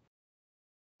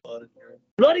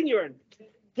 Blood and urine.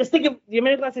 Just think of the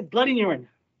aminoglycoside blood and urine.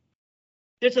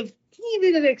 There's a teeny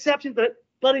bit of an exception, but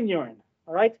blood and urine.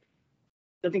 All right.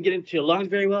 Doesn't get into your lungs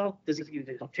very well. Doesn't get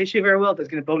into tissue very well. Doesn't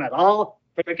get into bone at all.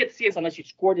 Forget to see it unless you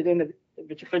squirt it in the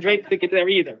refrigerator to get there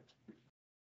either.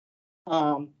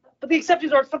 But the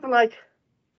exceptions are something like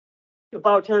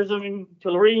bioterrorism,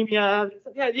 tularemia.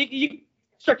 Yeah, you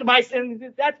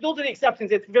streptomycin. Those are the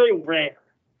exceptions. It's very rare.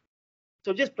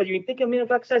 So but you think of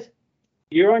aminoglycosides,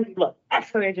 urine, blood,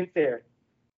 excellent agent there.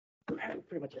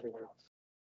 Pretty much everywhere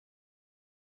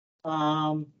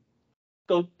else.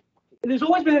 So there's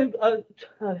always been a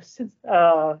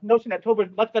notion that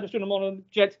told much better pseudomonal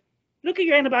jets. Look at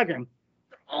your antibiogram,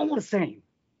 almost the same.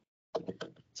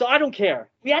 So I don't care.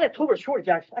 We had a Tobra shortage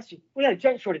actually. We had a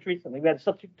jet shortage recently. We had a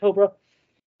substitute Tobra.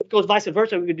 It goes vice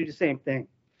versa. We could do the same thing.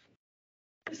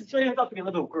 This is turning out to be a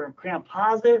little bit gram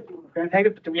positive, gram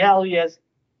negative, but the reality is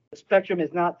the spectrum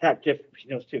is not that different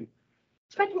between those two. The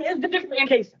spectrum is different in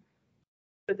case.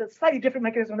 It's a slightly different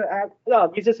mechanism to add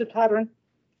resistant pattern.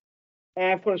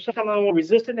 And for some of the more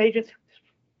resistant agents,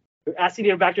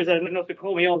 Acinetobacter that are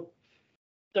nosocomial,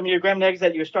 some of your gram negatives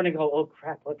that you're starting to go, oh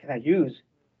crap, what can I use?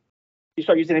 You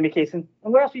start using amikacin.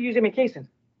 And where else do you use amikacin?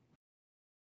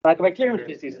 Mycobacterium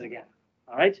diseases again.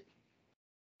 All right.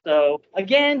 So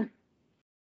again,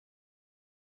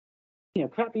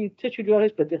 crappy tissue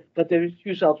drugs, but there's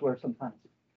use elsewhere sometimes.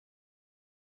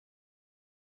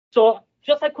 So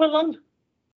just like quinolones,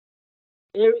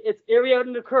 it's area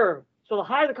under the curve. So the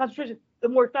higher the concentration, the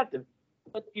more effective.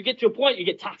 but you get to a point, you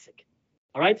get toxic.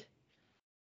 All right.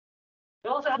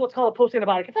 You also have what's called a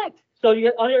post-antibiotic effect. So you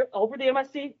get over the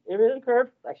MIC, area of the curve.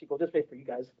 Actually, go this way for you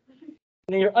guys. And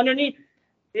then you're underneath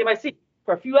the MIC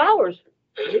for a few hours,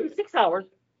 maybe 6 hours.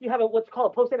 You have what's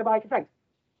called a post-antibiotic effect.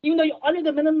 Even though you're under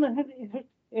the minimum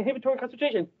inhibitory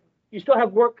concentration, you still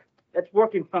have work that's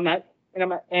working from that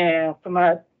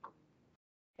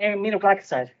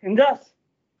aminoglycoside. And thus,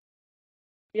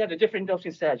 you have the different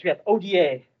dosing strategies. You have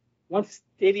ODA, once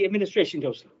daily administration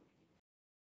dosing,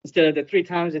 instead of the 3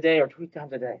 times a day or 2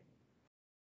 times a day.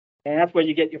 And that's where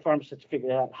you get your pharmacist to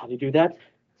figure out how to do that.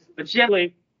 But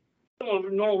generally, someone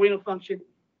with normal renal function,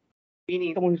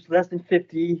 meaning someone who's less than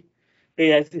 50,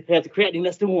 has a creatinine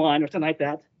less than 1 or something like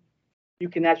that, you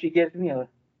can actually get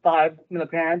 5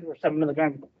 milligrams or 7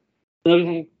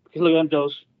 kilogram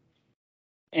dose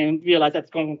and realize that's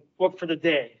going to work for the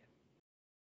day.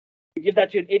 You give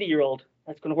that to an 80-year-old,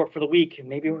 that's going to work for the week, and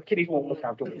maybe our kidneys won't look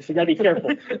afterwards. So you got to be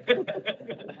careful.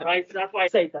 All right, so that's why I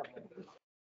say that.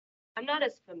 I'm not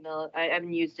as familiar, I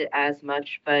haven't used it as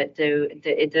much, but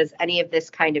does any of this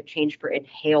kind of change for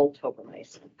inhaled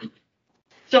tobramycin?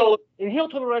 So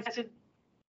inhaled tobramycin,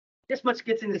 this much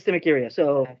gets in the systemic area.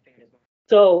 So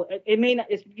it may not,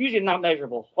 it's usually not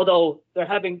measurable, although they're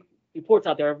having reports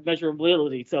out there of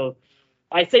measurability. So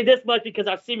I say this much because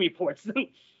I've seen reports.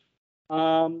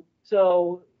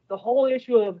 So the whole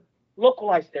issue of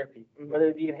localized therapy, whether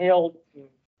it be inhaled,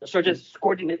 the surgeons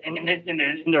squirting it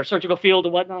in their surgical field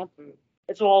or whatnot,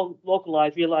 it's all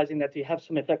localized, realizing that they have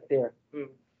some effect there.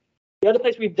 The other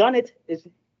place we've done it is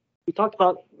we talked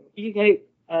about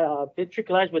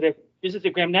ventriculitis with a business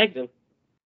gram negative,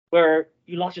 where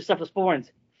you lost your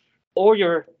cephalosporins or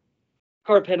your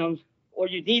carbapenems, or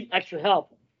you need extra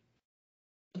help.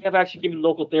 We have actually given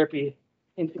local therapy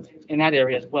in that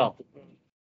area as well.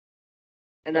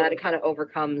 And that it kind of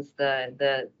overcomes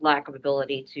the lack of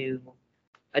ability to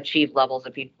achieve levels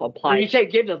that people apply. When you say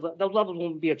give those levels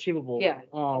won't be achievable. Yeah.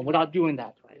 Without doing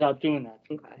that.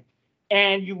 Okay.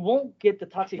 And you won't get the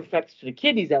toxic effects to the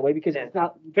kidneys that way because it's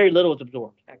not very little is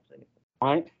absorbed. Actually,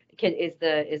 All right. is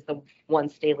the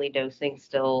once daily dosing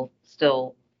still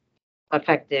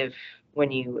effective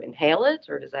when you inhale it,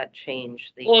 or does that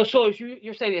change the? Well, so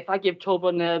you're saying if I give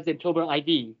Toba-Nev and Toba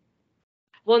IV.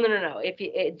 Well, no. If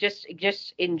you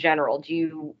just in general, do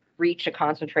you reach a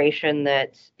concentration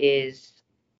that is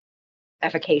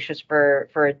efficacious for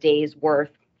a day's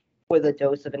worth with a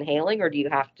dose of inhaling, or do you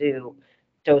have to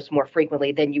dose more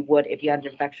frequently than you would if you had an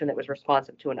infection that was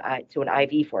responsive to an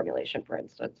IV formulation, for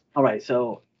instance? All right.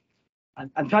 So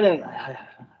I'm trying to.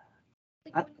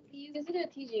 Isn't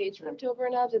it TGH from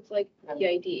Tobranabs? It's like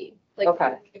PID. Like,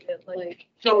 Okay.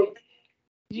 So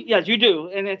yes, you do,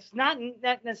 and it's not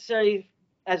necessarily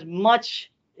as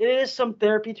much. It is some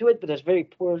therapy to it, but there's very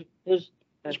poor. There's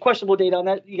questionable data on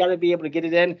that. You got to be able to get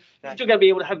it in. You still got to be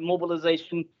able to have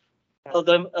mobilization of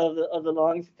the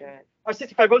lungs. Right. Our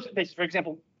cystic fibrosis patients, for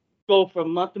example, go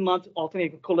from month to month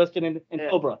alternating colistin and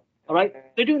Cobra. All right,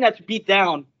 they're doing that to beat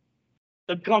down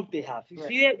the gunk they have. You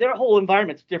see, their whole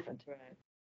environment's different. Right.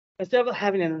 Instead of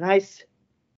having a nice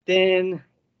thin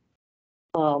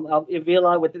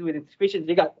alveoli with secretions,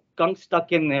 they got gunk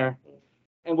stuck in there,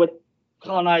 and with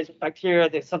colonized bacteria,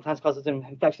 that sometimes causes an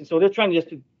infection. So they're trying just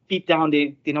to beat down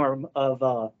the number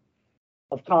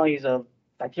of colonies of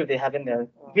bacteria they have in there,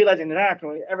 realizing they're not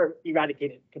going to ever eradicate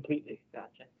it completely.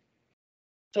 Gotcha.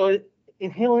 So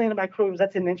inhaling antimicrobials,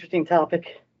 that's an interesting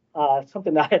topic.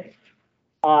 Something that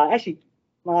actually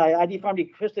my ID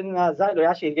PharmD, Kristen Zeidler,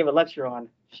 actually gave a lecture on.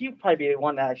 She'd probably be the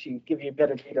one that actually give you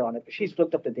better data on it, but she's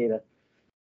looked up the data.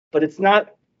 But it's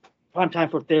not prime time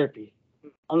for therapy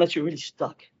unless you're really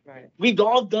stuck. Right. We've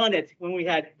all done it when we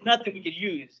had nothing we could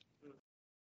use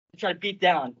to try to beat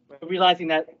down, realizing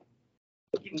that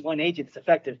giving one agent is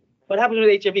effective. What happens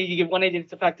with HIV? You give one agent,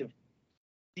 it's effective.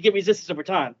 You get resistance over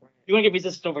time. You want to get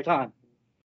resistance over time.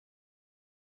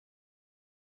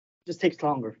 It just takes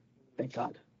longer. Thank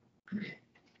God.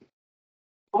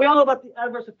 We all know about the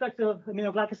adverse effects of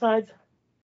aminoglycosides.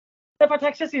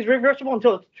 Nephrotoxicity is reversible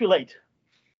until it's too late.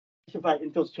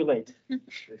 Until it's too late.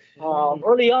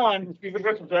 Early on, it's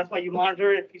reversible, so that's why you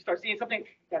monitor it. If you start seeing something,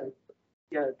 you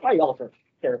gotta probably alter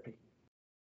therapy.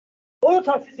 Oral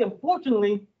toxicity,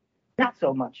 unfortunately, not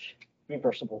so much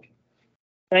reversible.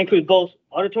 That includes both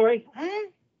auditory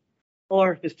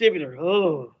or vestibular.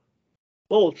 Oh,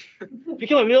 both.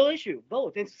 Become a real issue.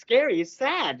 Both. It's scary. It's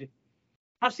sad.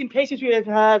 I've seen patients who have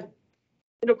had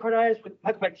endocarditis with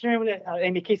mycobacterium,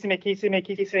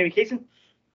 amikacin.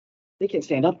 They can't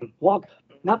stand up and walk,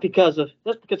 just because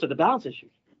of the balance issue.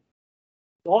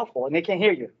 It's awful, and they can't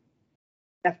hear you.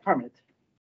 That's permanent.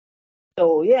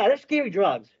 So yeah, they're scary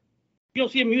drugs. You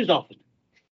don't see them used often.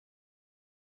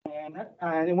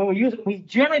 And when we use it, we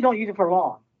generally don't use it for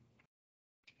long.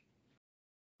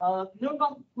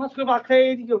 Muscular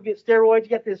blockade, you'll get steroids, you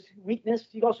get this weakness.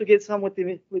 You also get some with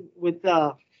the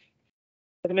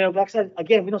mineral oxide.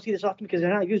 Again, we don't see this often because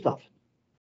they're not used often,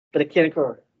 but it can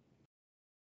occur.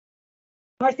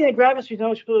 Myasthenia gravis, you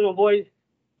know, to avoid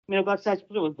mineral oxides,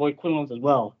 to avoid quinolones as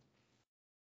well.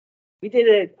 We did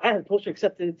it. I had a poster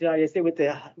accepted yesterday with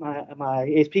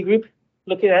my ASP group,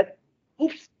 looking at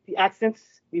the accidents.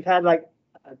 We've had like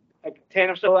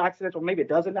 10 or so accidents, or maybe a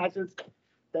dozen accidents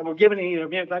that were given either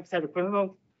mineral oxide or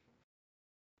quinolone.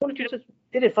 One or two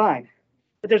did it fine,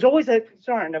 but there's always a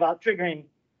concern about triggering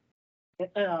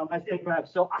myasthenia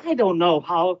gravis. So I don't know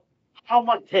how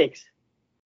much it takes.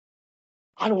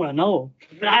 I don't want to know,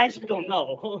 but I actually don't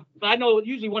know. But I know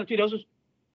usually 1 or 2 doses,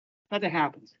 nothing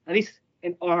happens, at least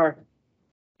in our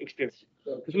experience,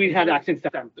 because we've had accidents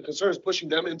that time. The concern is pushing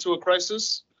them into a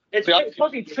crisis. It's supposed to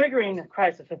be triggering a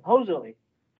crisis, supposedly.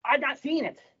 I'm not seeing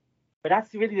it, but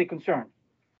that's really the concern.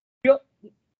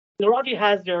 Neurology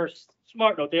has their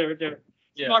smart note, their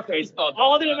smart phase.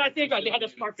 All of them, I think, they had a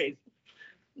smart phase.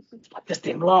 This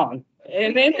thing long,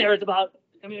 and then there's about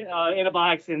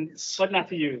antibiotics and what not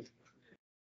to use.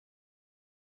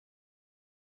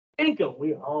 Vanco,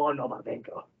 we all know about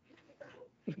Vanco.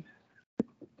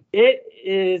 It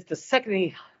is the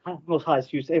second most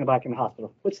highest used antibiotic in the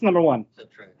hospital. What's number one?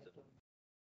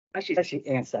 Actually,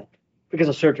 Ansett, because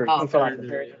of surgery. Oh,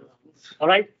 all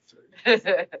right.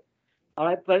 All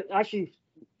right, but actually,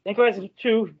 Vanco has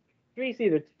 2, 3. It's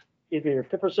either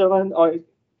piperacillin or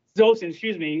Zosyn,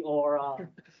 excuse me, or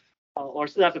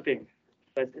cefepime.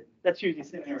 But that's usually the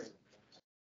same area.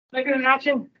 Mechanism of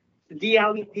action, the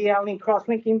D-alanine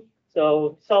cross-linking,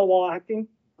 so cell wall acting.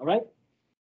 All right.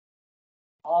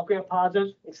 All gram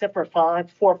positives except for 4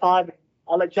 or 5.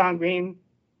 I'll let John Green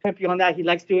pimp you on that. He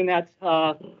likes doing that.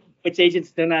 Which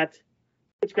agents do not,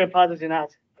 which gram positives do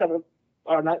not cover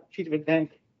are not treated with Vanc.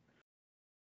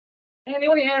 And the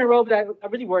only anaerobic that I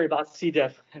really worry about is C.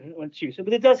 diff when it's used.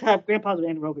 But it does have gram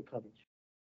positive anaerobic coverage.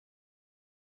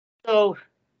 So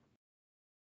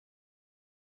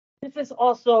this is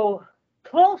also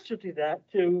closer to that,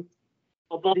 to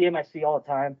above the MIC all the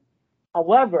time.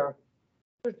 However,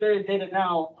 there's better data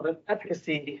now of an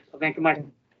efficacy of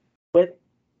vancomycin with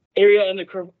area under the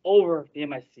curve over the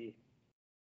MIC.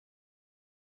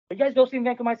 Are you guys dosing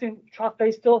vancomycin trough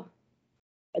base still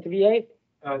at the VA?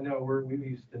 No, we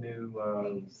used the new,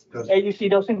 dose. AUC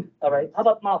dosing? All right. How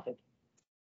about Moffitt?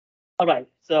 All right.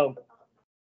 So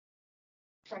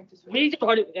we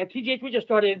started at TGH, we just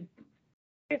started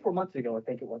 3 or 4 months ago, I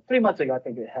think it was. 3 months ago, I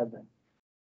think it had been.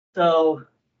 So,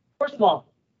 first of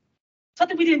all,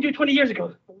 something we didn't do 20 years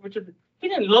ago, which is we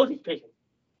didn't load these patients.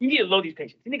 You need to load these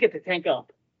patients. You need to get the tank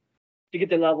up to get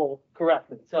the level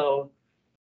correctly. So,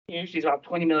 usually it's about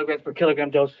 20 milligrams per kilogram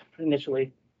dose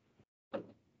initially.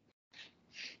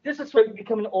 This is sort of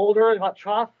becoming older, about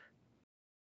trough.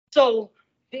 So,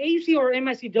 the AUC or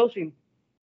MIC dosing,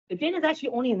 the data is actually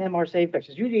only in MRSA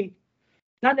infections, usually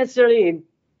not necessarily in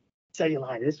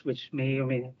cellulitis, which may or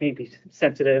may be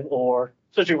sensitive, or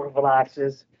surgical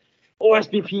prophylaxis, or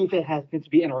SBP if it happens to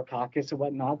be enterococcus or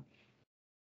whatnot.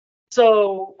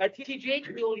 So at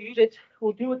TTGH, we'll use it,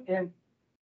 we'll do it in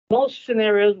most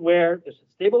scenarios where there's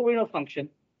a stable renal function,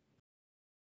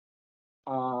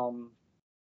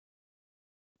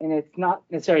 and it's not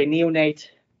necessarily neonate.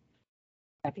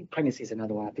 I think pregnancy is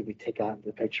another one I think we take out of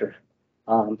the picture.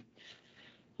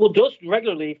 We'll dose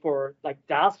regularly for like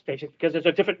dialysis patients because there's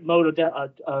a different mode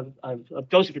of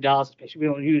dosing for dialysis patients. We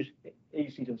don't use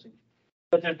AUC dosing.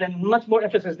 But there's been much more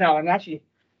emphasis now, and actually,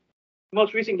 the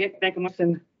most recent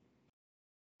vancomycin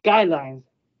guidelines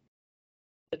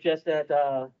suggest that,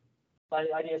 by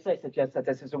IDSA suggests that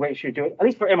this is the way you should do it, at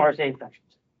least for MRSA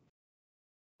infections.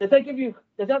 Does that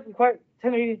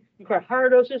tend to require higher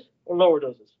doses or lower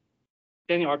doses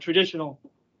than our traditional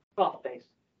trough base?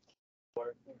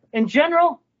 In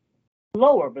general,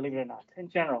 lower, believe it or not. In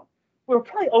general, we're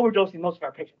probably overdosing most of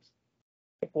our patients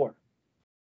before.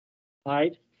 All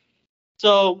right.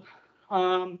 So,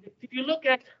 if you look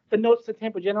at the notes to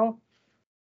Tampa General,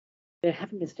 they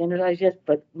haven't been standardized yet,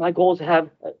 but my goal is to have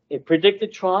a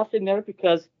predicted trough in there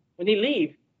because when they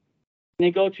leave and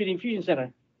they go to the infusion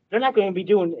center, they're not going to be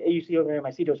doing AUC over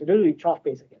MIC dose. They're doing trough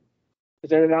base again because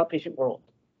they're in an outpatient world.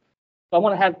 So I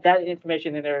want to have that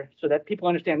information in there so that people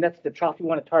understand that's the trough you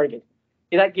want to target.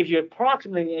 And that gives you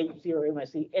approximately AUC or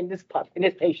MIC in this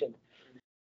patient.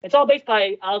 It's all based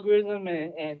by algorithm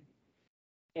and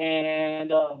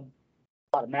a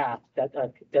lot of math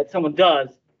that someone does.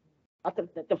 Not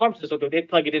the pharmacist will do. They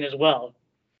plug it in as well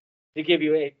to give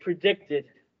you a predicted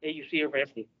AUC over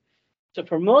FC. So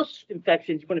for most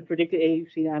infections, you're going to predict the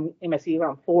AUC and MSE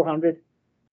around 400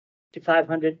 to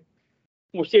 500.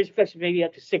 More serious infections, maybe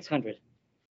up to 600.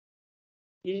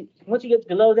 Once you get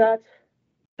below that,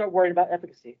 start worrying about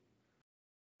efficacy.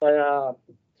 But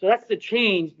so that's the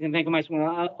change in vancomycin.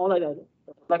 I'll let a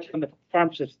lecture from the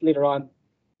pharmacist later on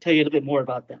tell you a little bit more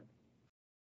about that.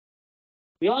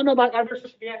 We all know about adverse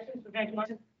reactions with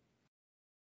vancomycin.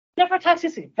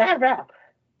 Nephrotoxicity, bad rap.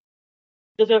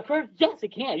 Does it occur? Yes,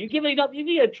 it can. You give it up. You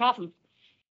need a trough of.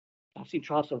 I've seen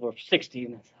troughs over 60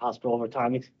 in the hospital over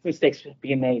time. Mistakes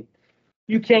being made.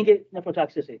 You can get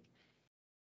nephrotoxicity.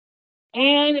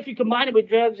 And if you combine it with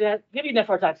drugs that give you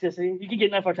nephrotoxicity, you can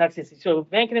get nephrotoxicity. So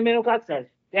vancomycin and aminoglycosides,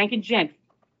 vancomycin gent,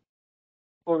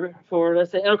 for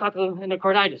let's say enterococcal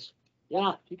endocarditis.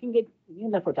 Yeah, you can get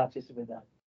nephrotoxicity with that.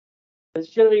 It's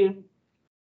generally,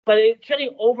 but it's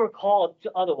generally overcalled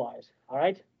otherwise. All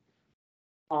right.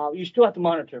 You still have to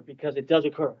monitor because it does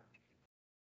occur.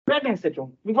 Red man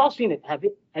syndrome. We've all seen it. Has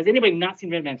anybody not seen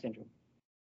red man syndrome?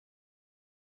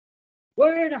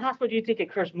 Where in the hospital do you think it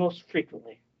occurs most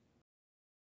frequently?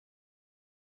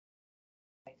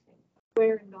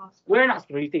 Where in Boston? Where in the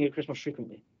hospital do you think it occurs most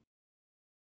frequently?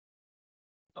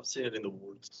 I've seen it in the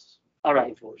wards. All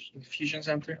right. Infusion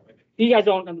center. You guys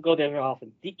don't go there very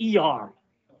often. The ER.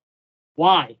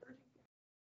 Why?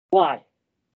 Why?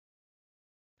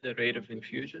 The rate of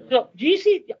infusion. So do you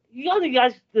see? You know the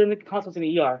guys in the consults in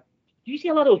the ER. Do you see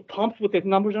a lot of those pumps with the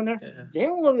numbers on there?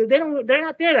 Yeah. They're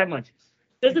not there that much.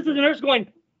 This is the nurse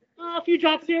going, oh, a few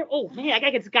drops here. Oh man, I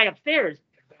gotta get this guy upstairs.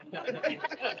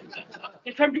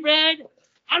 It turned red.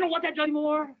 I don't want that drug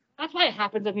anymore. That's why it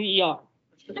happens in the ER.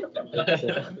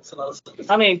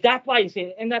 I mean, that's why you see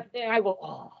it. And I go,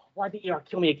 oh, why did the ER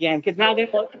kill me again? Because now I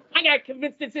got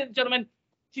convinced this gentleman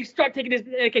to start taking this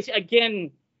medication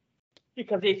again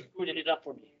because they screwed it up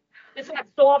for me. It's not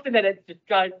so often that it just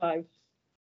drives my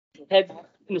head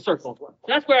in the circle.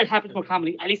 That's where it happens more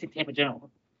commonly, at least in Tampa General.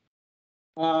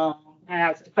 And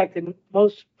it's affected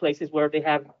most places where they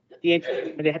have the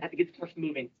entry, where they have to get the person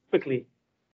moving quickly.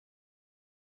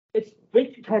 It's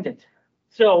weight dependent.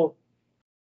 So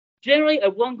generally, a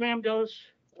 1 gram dose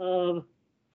of,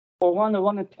 or 1 to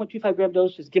 1.25 gram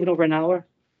dose is given over an hour.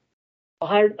 A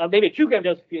higher, maybe a 2 gram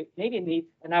dose, maybe it needs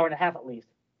an hour and a half at least.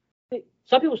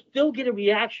 Some people still get a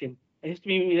reaction, a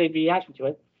histamine-related reaction to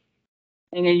it.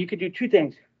 And then you could do two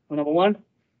things. Well, number one,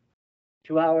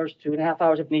 2 hours, 2.5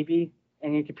 hours if need be,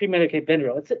 and you can pre-medicate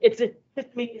Benadryl. It's a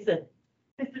histamine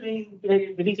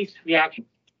releasing reaction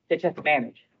that you have to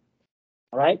manage.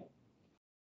 All right.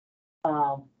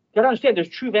 You gotta understand there's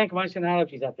true vancomycin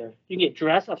allergies out there. You can get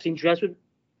dress. I've seen dress with,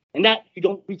 and that you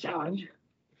don't re-challenge.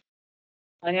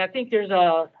 And I think there's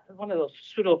one of those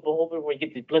pseudo-bulbar where you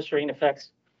get the blistering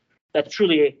effects. That's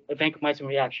truly a vancomycin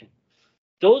reaction.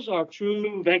 Those are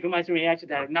true vancomycin reactions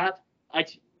that are not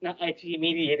IgE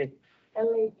mediated.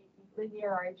 LAD,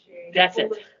 linear IgA. That's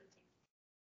it.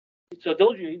 So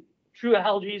those are true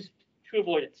allergies, true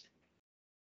avoidance.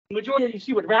 The majority that you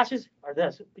see with rashes are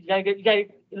this. You gotta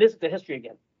listen to history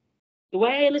again. The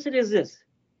way I listen is this.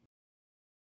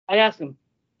 I ask them,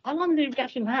 how long did the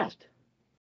reaction last?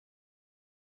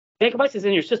 Vancomycin is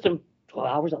in your system 12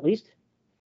 hours at least.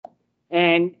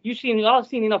 And you've all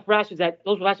seen enough rashes that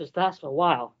those rashes last for a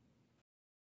while.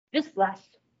 This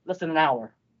lasts less than an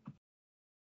hour.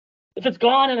 If it's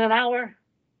gone in an hour,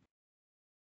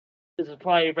 this is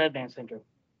probably red man syndrome.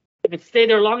 If it stayed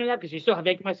there long enough because you still have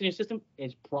vancomycin in your system,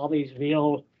 it's probably a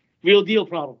real deal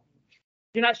problem.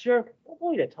 If you're not sure,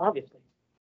 avoid it, obviously.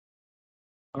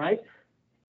 All right.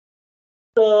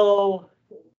 So,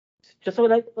 just so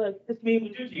like this meeting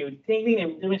would do to you, tingling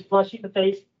and doing flushy in the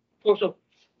face, also,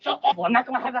 so awful. I'm not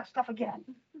gonna have that stuff again.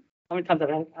 How many times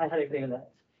have I had anything of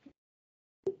that?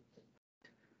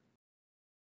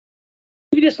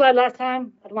 We did this slide last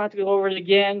time. I don't want to go over it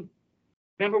again.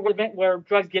 Remember where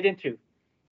drugs get into.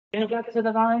 Aminoglycosides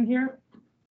are not in here.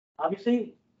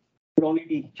 Obviously, would only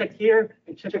be checked here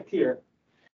and checked here.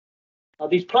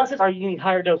 These pluses are you need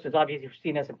higher doses, obviously, for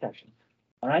CNS infections.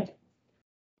 All right.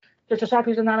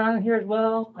 Tetracyclines are not on here as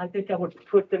well. I think I would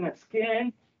put them at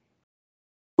skin,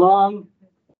 lung,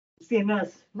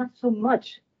 CNS, not so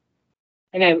much.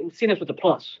 And then CNS with the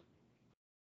plus.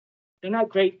 They're not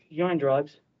great urine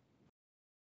drugs.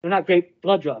 They're not great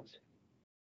blood drugs.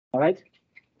 All right.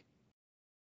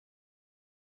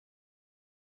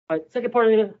 All right, second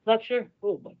part of the lecture.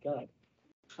 Oh my God.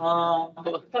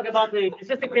 Let's talk about the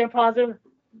resistant gram positive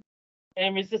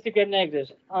and resistant gram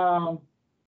negatives. We'll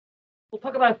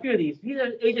talk about a few of these. These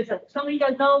are agents that some of you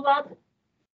guys know about.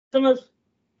 Some of us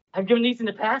have given these in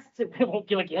the past. We won't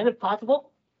give again if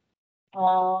possible.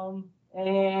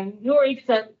 and newer agents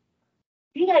that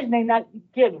you guys may not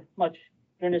give much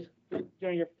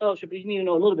during your fellowship, but you need to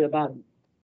know a little bit about them.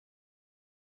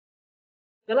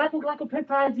 The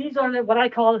lipoglycopeptides, these are what I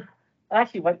call,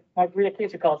 actually what Maria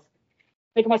Casey calls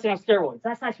vancomycin on steroids.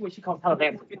 That's actually what she calls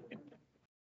telavancin.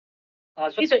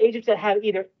 These are agents that have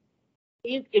either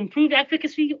improved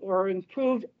efficacy or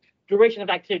improved duration of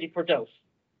activity per dose.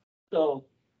 So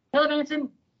telavancin,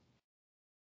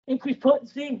 increased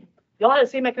potency, they all have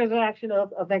the same mechanism of action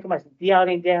of vancomycin,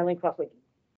 deiodine, danelin, cross-linking.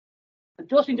 The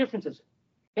dosing differences.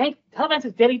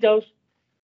 Televancin's daily dose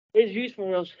is used for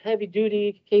those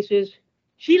heavy-duty cases.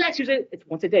 She likes to use it, it's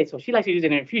once a day, so she likes to use it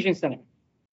in an infusion center.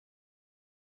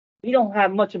 We don't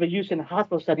have much of a use in the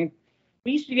hospital setting.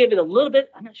 We used to give it a little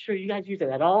bit. I'm not sure you guys use it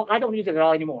at all. I don't use it at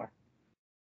all anymore.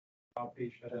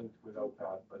 Outpatient without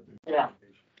that, but. Yeah.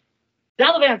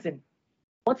 Dalavancin,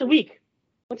 once a week.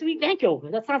 Once a week,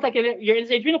 Vanco. That sounds like you're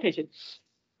an adrenal patient.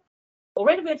 Well,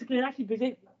 Radavancin can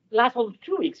actually last over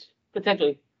 2 weeks,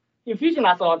 potentially. The infusion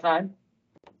lasts a long time.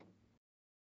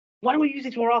 Why don't we use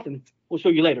it more often? We'll show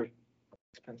you later.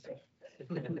 Expensive.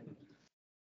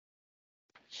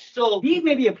 So these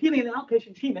may be appealing in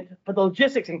outpatient treatment, but the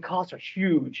logistics and costs are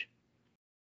huge.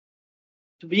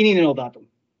 So we need to know about them.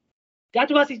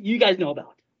 Dr. Wesley, you guys know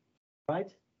about, right?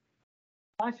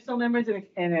 Cell membranes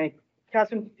in a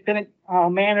calcium-dependent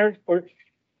manner, or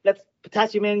let's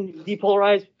potassium in,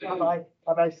 depolarize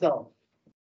by cell.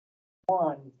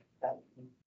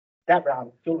 That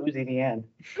round, you'll lose in the end.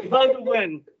 The bug will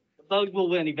win. The bug will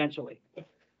win eventually.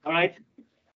 All right.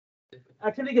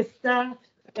 Activity gets staffed,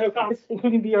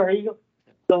 including VRE.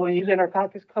 So when you use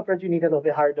enterococcus coverage, you need a little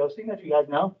bit higher dosing, as you guys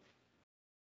know.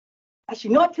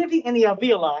 Actually, no activity in the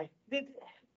alveoli.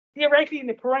 Theoretically, in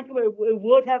the parenchyma, it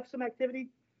would have some activity.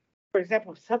 For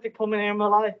example, septic pulmonary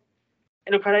emboli,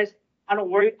 endocarditis. I don't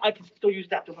worry. I can still use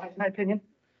that device, in my opinion,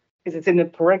 because it's in the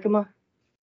parenchyma.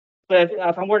 But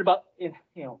if I'm worried about,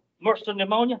 MRSA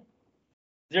pneumonia,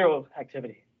 zero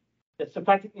activity. The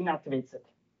surfactant inactivates it.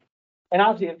 And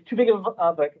obviously, too big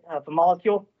of a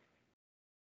molecule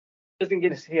doesn't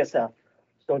get a CSF,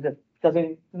 so it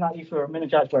doesn't not used for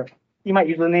meningitis work. You might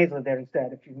use linazolid there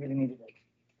instead if you really needed it.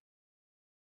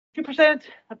 2%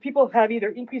 of people have either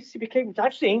increased CPK, which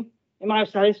I've seen in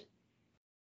myositis,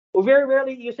 or very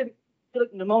rarely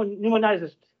eosinophilic pneumonitis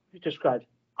is described.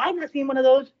 I've not seen one of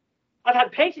those. I've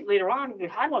had patients later on who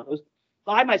had one of those,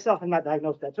 but I myself have not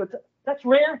diagnosed that. So that's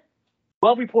rare.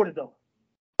 Well reported though.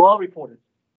 Well reported.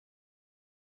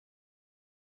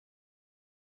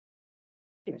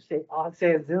 I can't say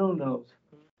oxazilnose.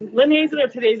 Linazolid or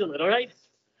tadazolid, all right?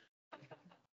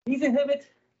 These inhibit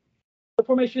the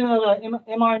formation of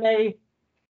mRNA,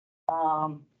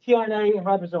 tRNA, and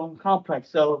ribosome complex,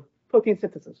 so protein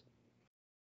synthesis.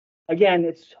 Again,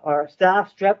 it's our staph,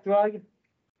 strep drug,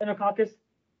 enterococcus,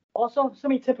 also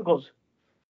some atypicals.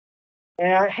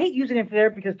 And I hate using it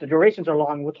there because the durations are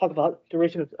long. We'll talk about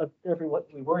duration of therapy, what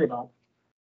we worry about.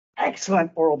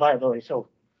 Excellent oral viability. So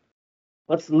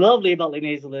what's lovely about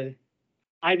linazolid,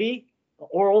 IV,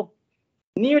 oral,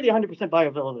 nearly 100%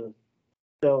 bioavailability.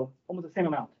 So almost the same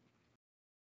amount.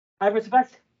 Adverse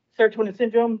effects, serotonin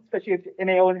syndrome, especially if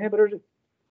MAO inhibitors,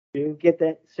 you get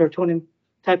that serotonin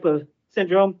type of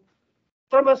syndrome.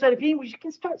 Thrombocytopenia, which you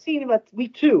can start seeing about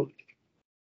week 2.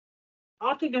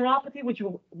 Optic neuropathy, which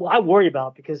I worry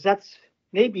about because that's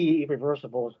maybe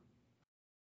irreversible.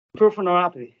 Peripheral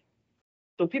neuropathy.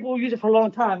 So people will use it for a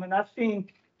long time, and I've seen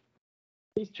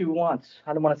these 2 once.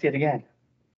 I don't want to see it again.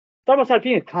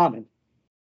 Thrombocytopenia is common,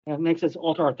 and it makes us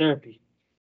alter our therapy.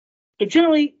 But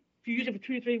generally, if you use it for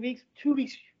 2 to 3 weeks, 2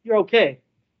 weeks, you're okay.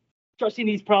 Start seeing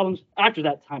these problems after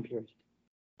that time period.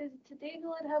 Does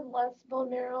tadazolid have less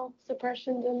bone marrow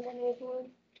suppression than linazolid?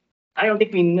 I don't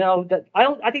think we know that.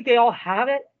 I think they all have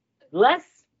it.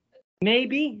 Less,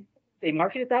 maybe. They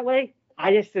market it that way.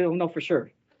 I just don't know for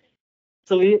sure.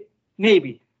 So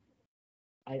maybe.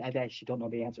 I actually don't know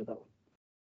the answer though.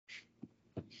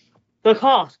 The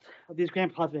cost of these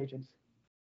gram-positive agents.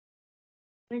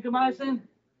 Vancomycin.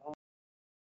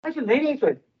 Actually,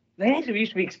 linazolid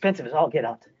used to be expensive as all get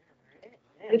out.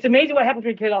 It's amazing what happens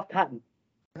when you get off patent.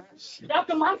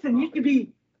 Vancomycin used to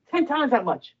be 10 times that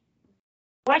much.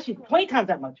 Well, actually, 20 times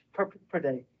that much per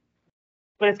day.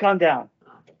 But it's gone down.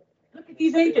 Look at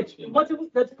these agents. Once a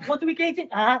week agent.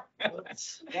 Yeah.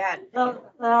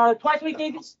 Twice a week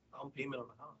agents.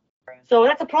 So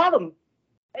that's a problem.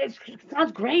 It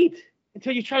sounds great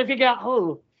until you try to figure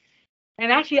out,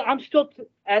 And actually, I'm still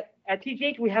at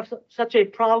TGH. We have such a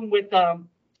problem with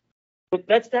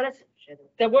bed status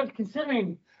that we're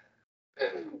considering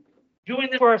doing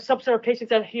this for a subset of patients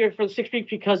that are here for the 6 weeks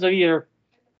because of either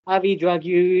IV drug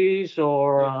use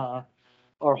or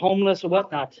or homeless or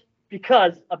whatnot,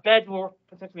 because a bed more,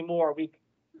 potentially more a week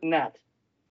than that.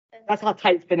 That's how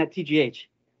tight it's been at TGH.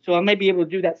 So I may be able to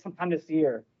do that sometime this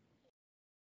year.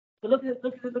 But look at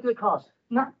the cost,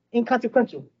 not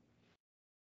inconsequential.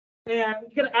 And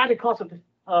you got to add the cost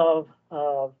of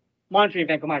monitoring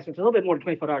vancomycin, which is a little bit more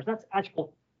than $24. That's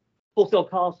actual wholesale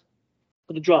cost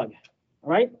for the drug. All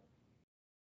right.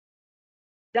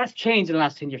 That's changed in the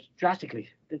last 10 years drastically,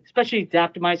 especially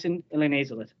daptomycin and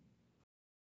linezolid.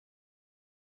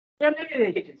 There are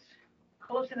many agents.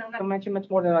 Colicin, I'm not going to mention much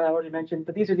more than I already mentioned,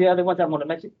 but these are the other ones I want to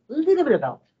mention a little bit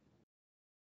about.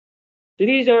 So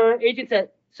these are agents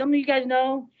that some of you guys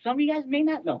know, some of you guys may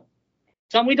not know.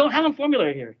 Some we don't have on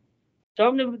formulary here. Some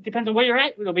of them, depends on where you're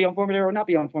at, it'll be on formulary or not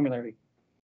be on formulary.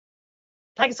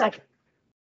 Tigecycline.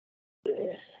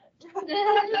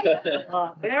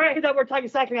 Whenever I hear that word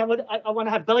tigecycline, I want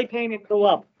to have belly pain and go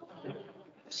up.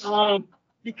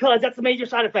 Because that's a major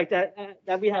side effect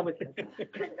that we have with it.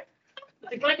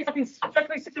 The glycocycline,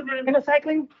 especially 600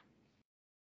 minocycline,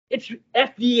 it's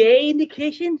FDA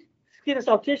indication, skin and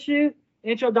soft tissue,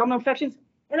 intra-abdominal infections,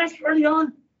 and that's early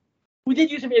on. We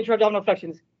did use some intra-abdominal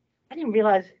infections. I didn't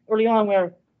realize early on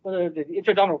whether the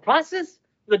intra-abdominal process,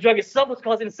 the drug itself was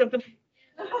causing a symptom.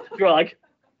 Drug.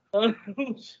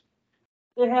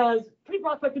 It has pretty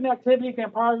broad spectrum activity,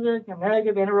 gram-positive,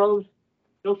 gram-negative, anaerobes,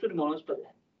 no pseudomonas, but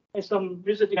there's some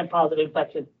resistant gram-positive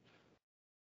infection.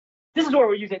 This is where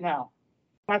we use it now,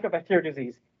 mycobacterial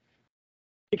disease,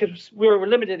 because we're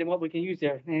limited in what we can use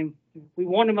there, and we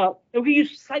warn them up. And we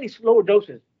use slightly slower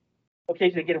doses,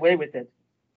 occasionally get away with it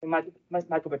in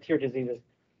mycobacterial diseases,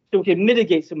 so we can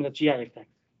mitigate some of the GI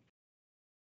effects.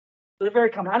 So they're very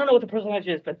common. I don't know what the percentage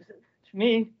is, but to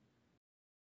me,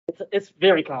 it's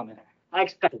very common. I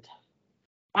expect it.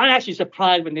 I'm actually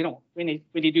surprised when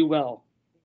they do well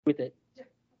with it.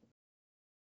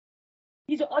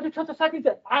 These are other tetracyclines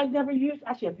that I've never used.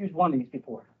 Actually, I've used one of these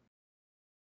before.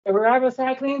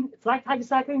 Ribociclib, it's like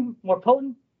tigecycline, more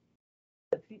potent.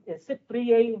 It's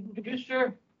CYP3A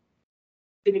introducer.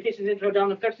 Indications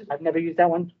intra-abdominal infections. I've never used that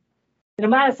one.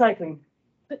 And omadacycline.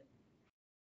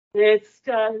 It's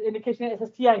indication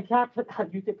SSTI and CAP, but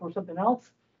I've used it for something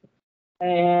else.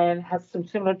 And has some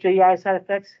similar GI side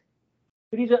effects.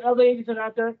 But these are other agents that are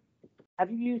out there.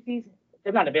 Have you used these?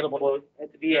 They're not available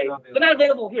at the VA. They're not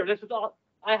available here. This is all.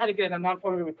 I had to get a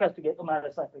non-formulary request to get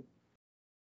omadacycline.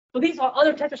 So these are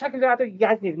other tetracyclines out there. You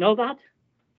guys need to know that.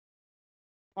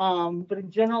 But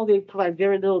in general, they provide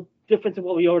very little difference in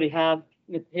what we already have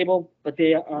in the table, but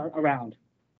they are around.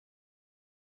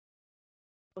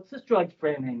 What's this drug's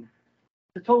brand name?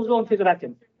 The Tazobactam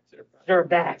tazobactam.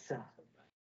 Zerbaxa.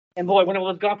 And boy, when it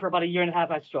was gone for about 1.5 years,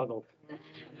 I struggled.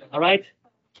 All right.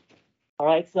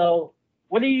 So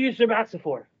what do you use Zerbaxa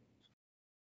for?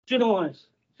 Pseudomonas.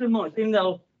 Even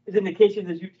though its indications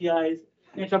is UTIs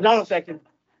and abdominal infection,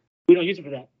 we don't use it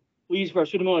for that. We use it for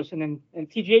Pseudomonas, and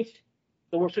TGH.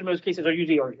 The worst Pseudomonas cases are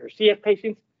usually your CF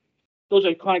patients. Those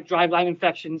are chronic dry line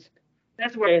infections.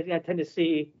 That's where I tend to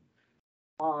see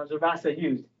Zerbaxa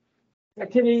used.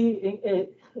 Activity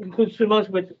includes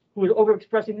Pseudomonas who is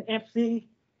overexpressing AMP-C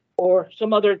or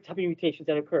some other type of mutations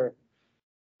that occur.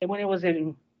 And when it was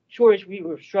in shortage, we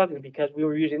were struggling because we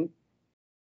were using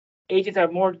agents that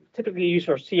are more typically used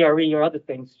for CRE or other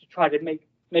things to try to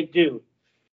make do.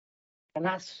 And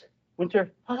last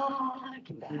winter, I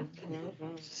came back.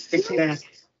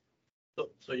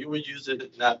 So you would use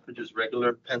it not for just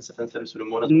regular pen-sensitive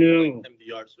Pseudomonas, No. like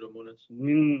MDR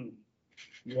Pseudomonas?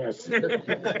 Yes.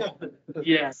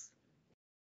 Yes.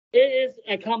 It is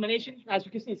a combination. As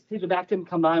you can see, it's tazobactam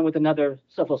combined with another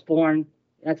cephalosporin.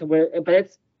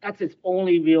 That's its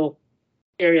only real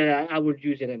area that I would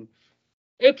use it in.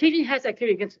 It occasionally has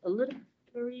activity against a little,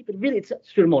 but really it's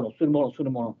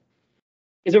Pseudomonas.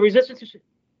 Is there resistance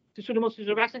to Pseudomonas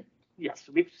Zerbaxa? Yes,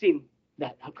 we've seen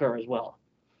that occur as well.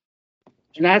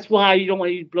 And that's why you don't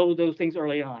want to blow those things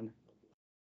early on.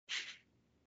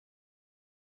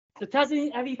 So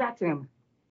Tazobactam,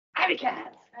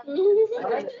 Avicat.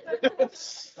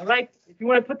 All right. If you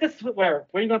want to put this where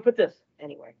are you going to put this?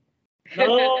 Anywhere.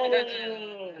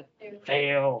 No.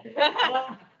 Fail.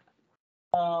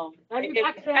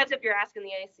 Depends if you're asking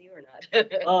the ICU or not.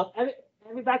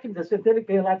 Avibactam is a synthetic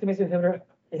beta-lactamase inhibitor.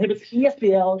 Inhibits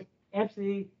ESBL,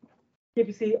 AMP-C,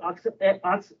 KPC,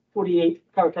 OX48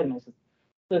 carotenosis.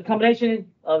 So the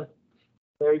combination of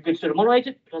very good pseudomonal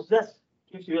agent plus this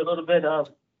gives you a little bit of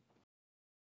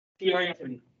CRE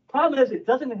activity. Problem is, it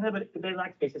doesn't inhibit the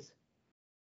beta-lactamases,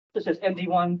 such as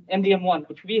MDM1,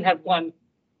 which we have one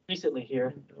recently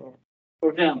here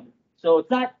for them. So it's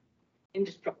not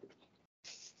indestructible.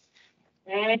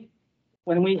 And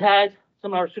when we had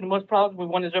some of our Pseudomonas problems, we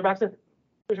wanted Zerbaxa,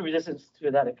 There's a resistance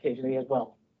to that occasionally as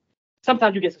well.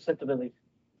 Sometimes you get susceptibility.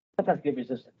 Sometimes you get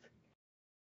resistance.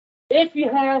 If you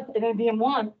have an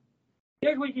NDM1,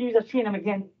 here's where you can use a TNM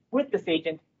again with this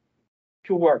agent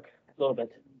to work a little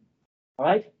bit. All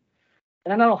right?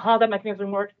 And I don't know how that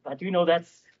mechanism works, but I do know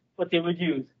that's what they would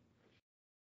use.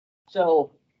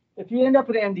 So if you end up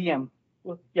with an NDM,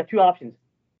 well, you have two options.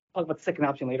 I'll talk about the second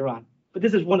option later on. But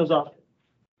this is one of those options.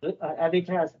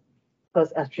 Avicaz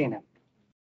plus SGNM.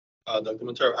 Dr.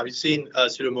 Montero, have you seen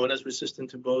Pseudomonas resistant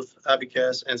to both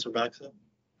Avicaz and Surbaxa?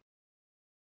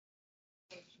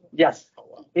 Yes. Oh,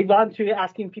 wow. They've gone to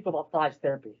asking people about phage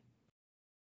therapy.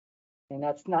 And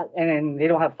that's not, and they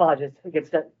don't have phages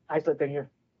against that isolate thing here.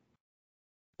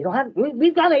 You don't have,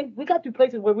 we got to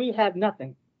places where we have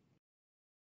nothing.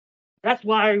 That's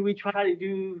why we try to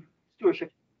do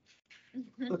stewardship.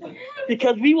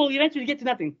 Because we will eventually get to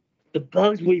nothing. The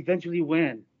bugs will eventually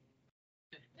win.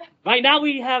 Right now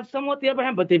we have somewhat the upper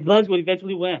hand, but the bugs will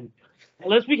eventually win.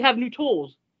 Unless we have new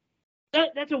tools.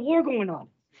 That's a war going on.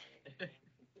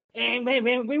 And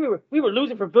man, we were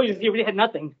losing for billions here. We had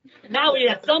nothing. Now we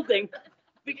have something.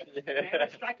 We're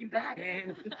striking back.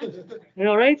 You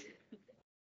know, right?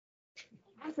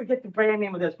 I forget the brand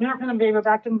name of this. Meropenem,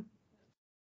 Vavoractam.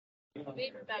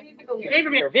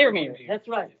 Vavormir. That's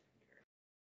right.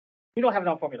 We don't have it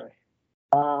on formulary.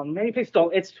 Many places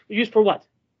don't. It's used for what?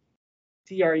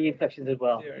 CRE infections as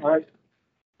well. All right.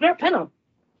 Meropenem.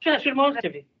 Should have Pseudomonas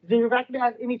activity. Does Vavoractam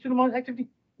have any Pseudomonas activity?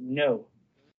 No.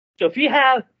 So if you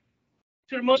have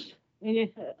Pseudomonas and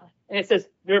it says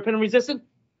Meropenem resistant,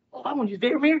 oh, I want to use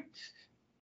Vavormir.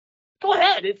 Go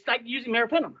ahead. It's like using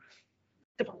Meropenem.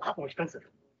 It's a lot more expensive.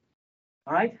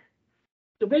 All right.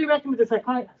 So Vavoractam is a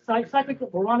cyclic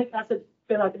boronic acid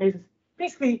beta-lactamases.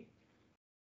 Basically,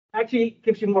 actually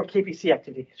gives you more KPC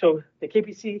activity. So the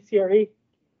KPC, CRE,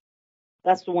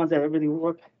 that's the ones that really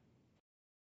work.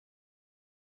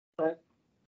 But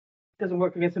it doesn't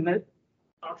work against the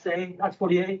OXA,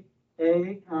 OX40A,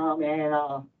 and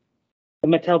the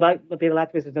metalbite, the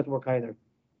beta-lactamases doesn't work either.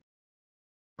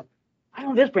 I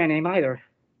don't know this brand name either.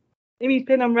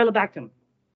 Imipenem relebactam.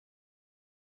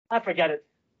 I forget it.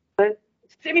 But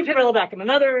Imipenem relebactam,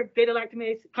 another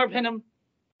beta-lactamase, carbapenem,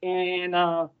 and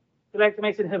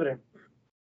beta-lactamase inhibitor.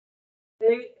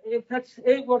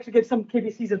 It works against some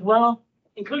KPCs as well,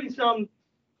 including some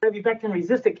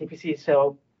avibactam-resistant KPCs.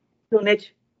 So, still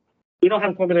niche. We don't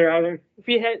have a formulary either. If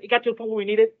it got to a point where we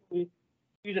need it, we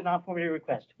use a non-formulary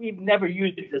request. We've never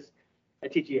used this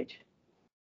at TGH.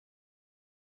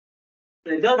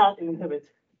 But it does not inhibit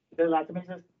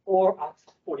beta-lactamases or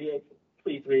OX48,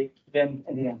 23, then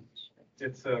in the end.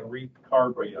 It's a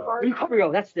Recarbrio.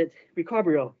 Recarbrio, that's it.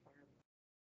 Recarbrio.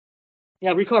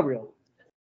 Yeah, Recarbrio.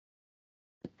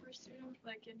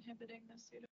 Like inhibiting the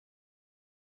pseudo.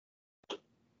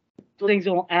 Those things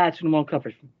don't add pseudomonal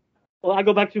coverage. Well, I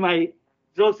go back to my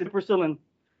Zosyn, Persilin,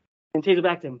 and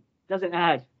Tazobactam. Doesn't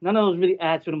add. None of those really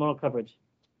add pseudomonal coverage.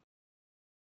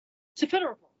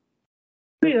 Ceftriaxone.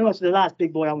 Pretty much the last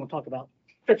big boy I want to talk about.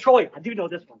 Petroia. I do know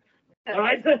this one. All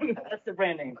right, that's the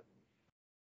brand name.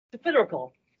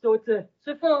 Ceftriaxone. So it's a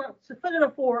ceftriaxone.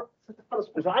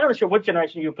 I'm not sure what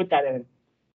generation you put that in.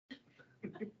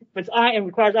 But it's iron,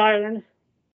 requires iron.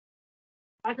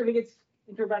 Activates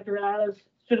Enterobacterialis,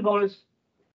 Pseudomonas,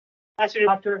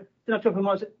 Acinetobacter,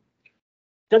 Pseudomonas.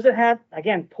 Does it have,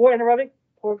 again, poor anaerobic,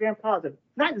 poor gram positive?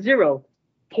 Not zero,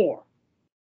 poor.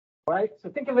 Right? So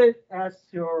think of it as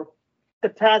your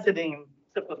ceftazidime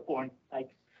cephalosporin,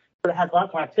 like, but it has a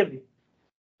lot more activity.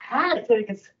 Has activity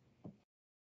against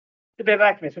the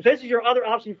beta-lactamase. So this is your other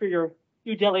option for your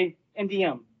UDELI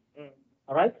NDM.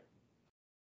 All right?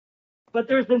 But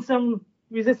there's been some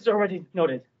resistance already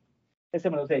noted in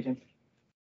some of those agents.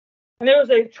 And there was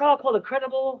a trial called the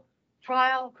Credible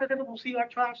trial, Credible CR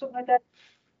trial, something like that.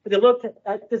 But they looked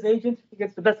at this agent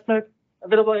against the best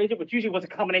available agent, which usually was a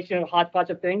combination of a hodgepodge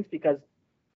of things because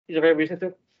these are very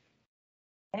resistant.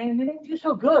 And they didn't do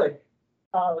so good. It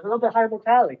was a little bit higher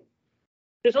mortality.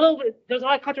 There's a lot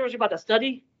of controversy about the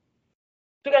study.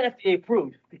 Still got FDA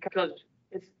approved because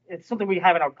it's something we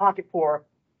have in our pocket for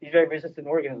these very resistant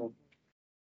organisms.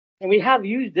 And we have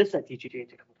used this at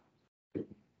TGH a couple times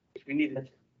if we needed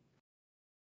it.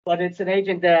 But it's an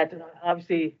agent that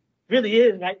obviously really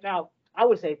is right now, I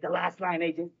would say, the last line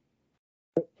agent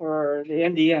for the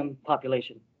NDM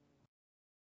population.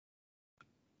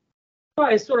 All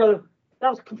right, that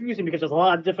was confusing because there's a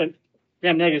lot of different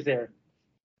gram negatives there.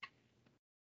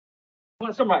 I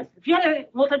want to summarize. If you had a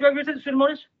multi-drug resistant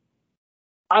Pseudomonas,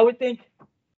 I would think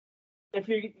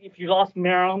if you lost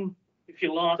Merum, if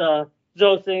you lost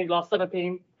Zosyn, you lost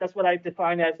Cepepime, that's what I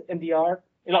define as MDR.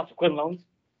 You lost quinolones.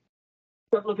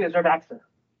 But looking at Zerbaxa.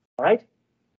 All right.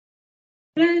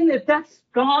 Then if that's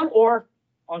gone or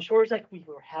on shores like we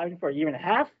were having for a year and a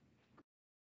half,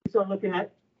 we start looking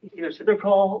at either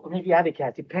Ciprocol or maybe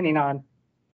Avicat, depending on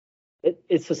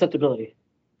its susceptibility.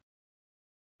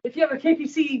 If you have a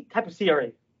KPC type of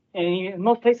CRA, and in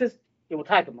most places, they will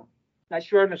type them. Not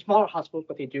sure in the smaller hospitals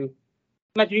what they do.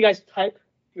 Imagine you guys type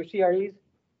your CREs.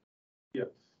 Yes.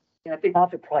 And I think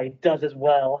Moffitt probably does as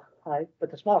well, right? But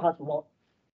the smaller hospital won't.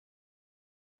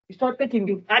 You start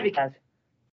thinking Avicat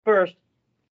first,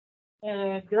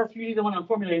 and that's usually the one I'm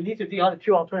formulating. These are the other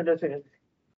two alternatives, is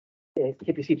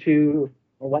KPC2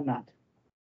 or whatnot.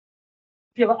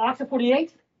 If you have an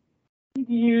OXA48, you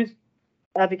can use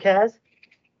Avicaz.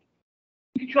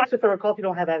 You can try Ciprocol if you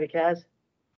don't have Avicaz.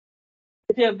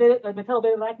 If you have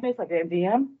metallo-beta-lactamase like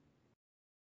MDM,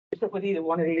 you stick with either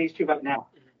one of these two right now.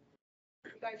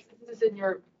 Guys, this is in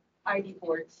your ID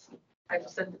boards. I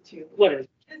just sent it to you. What is?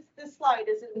 This slide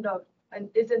is in the, and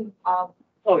is in, your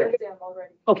Okay. exam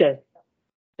already. Okay.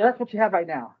 So that's what you have right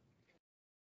now.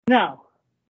 Now,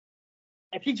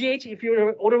 at PGH, if you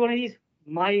were to order one of these,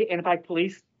 my antibiotic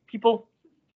police people,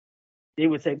 they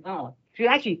would say, oh,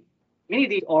 actually, many of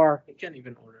these are You can't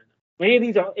even order them. Many of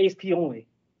these are ASP only.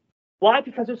 Why?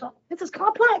 Because this is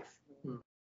complex.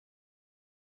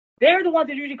 They're the ones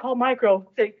that usually call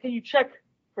micro, say, can you check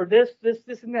for this,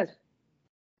 and this?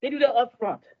 They do that up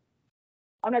front.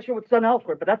 I'm not sure what's done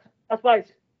elsewhere, but that's why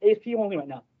it's ASP only right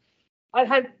now. I've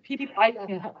had people, I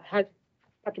had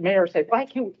Dr. Mayer say, why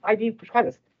can't ID prescribe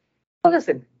this? Well,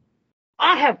 listen,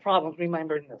 I have problems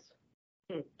remembering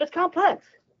this. It's complex.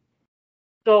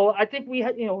 So I think we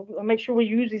had, make sure we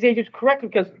use these agents correctly,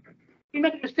 because if you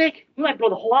make a mistake, you might blow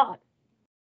the whole lot.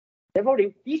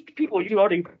 These people have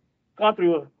already gone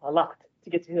through a lot to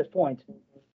get to this point.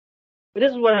 But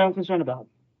this is what I'm concerned about.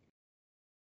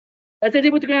 As I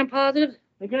did with the gram positives,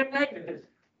 the gram negatives.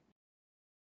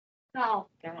 Now,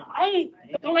 I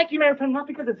don't like Umaripen not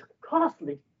because it's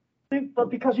costly, but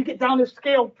because you get down this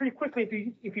scale pretty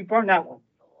quickly if you burn that one.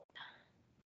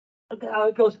 Look at how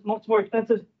it goes much more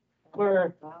expensive.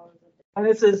 And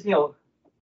this is,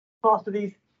 cost of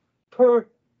these per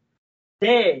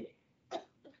day.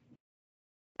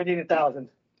 15,000.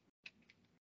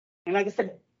 And like I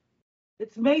said,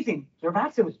 it's amazing.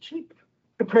 Zervaxin was cheap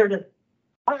compared to,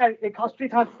 it cost 3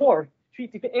 times more.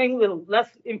 Treat the less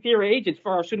inferior agents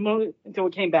for our Pseudomonas until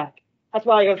it came back. That's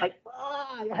why I was like,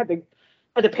 I had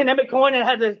the pandemic going and I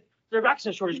had the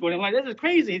Zervaxin shortage going. I'm like, this is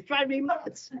crazy. It's driving me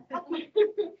nuts.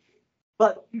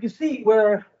 But you can see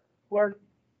where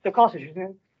the cost is.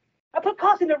 I put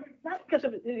cost in there not because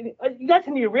of it. You guys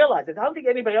need to realize this. I don't think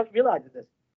anybody else realizes this.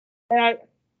 And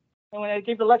when I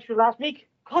gave the lecture last week,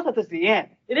 cost is the end.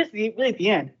 It is really the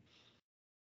end.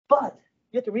 But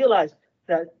you have to realize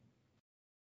that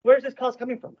where's this cost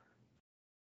coming from?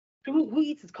 So who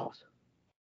eats this cost?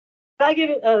 If I give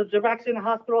it Zervaxin in a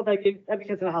hospital, if I give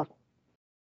Evisense in a hospital,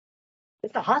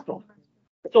 it's the hospital.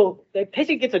 So the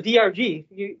patient gets a DRG.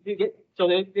 You get, so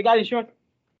they got insurance.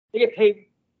 They get paid.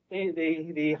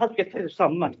 The hospital gets paid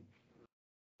some money.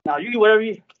 Now you do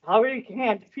however you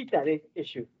can to treat that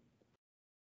issue.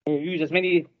 And you use as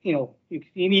many, you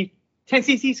need 10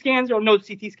 CT scans or no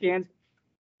CT scans.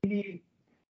 You need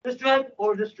this drug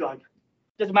or this drug.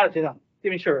 Doesn't matter to them.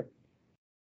 They're insured.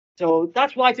 So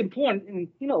that's why it's important. And,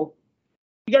 you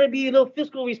got to be a little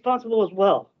fiscally responsible as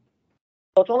well.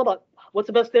 So it's all about what's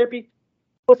the best therapy?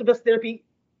 What's the best therapy?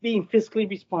 Being fiscally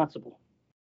responsible.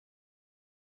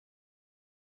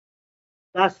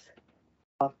 That's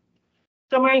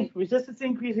summary. Resistance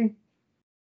increasing.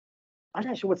 I'm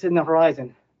not sure what's in the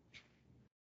horizon.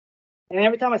 And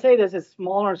every time I say this, it's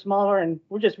smaller and smaller, and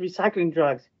we're just recycling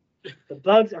drugs. The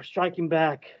bugs are striking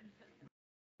back.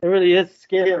 It really is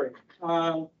scary.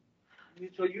 So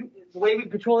the way we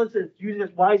control this is use it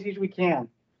as wisely as we can.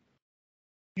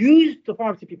 Use the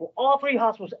pharmacy people. All 3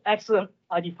 hospitals, excellent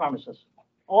ID pharmacists.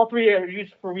 All 3 are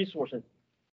used for resources.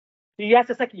 So you ask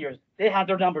the second years, they have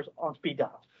their numbers on speed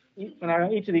dial in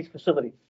each of these facilities.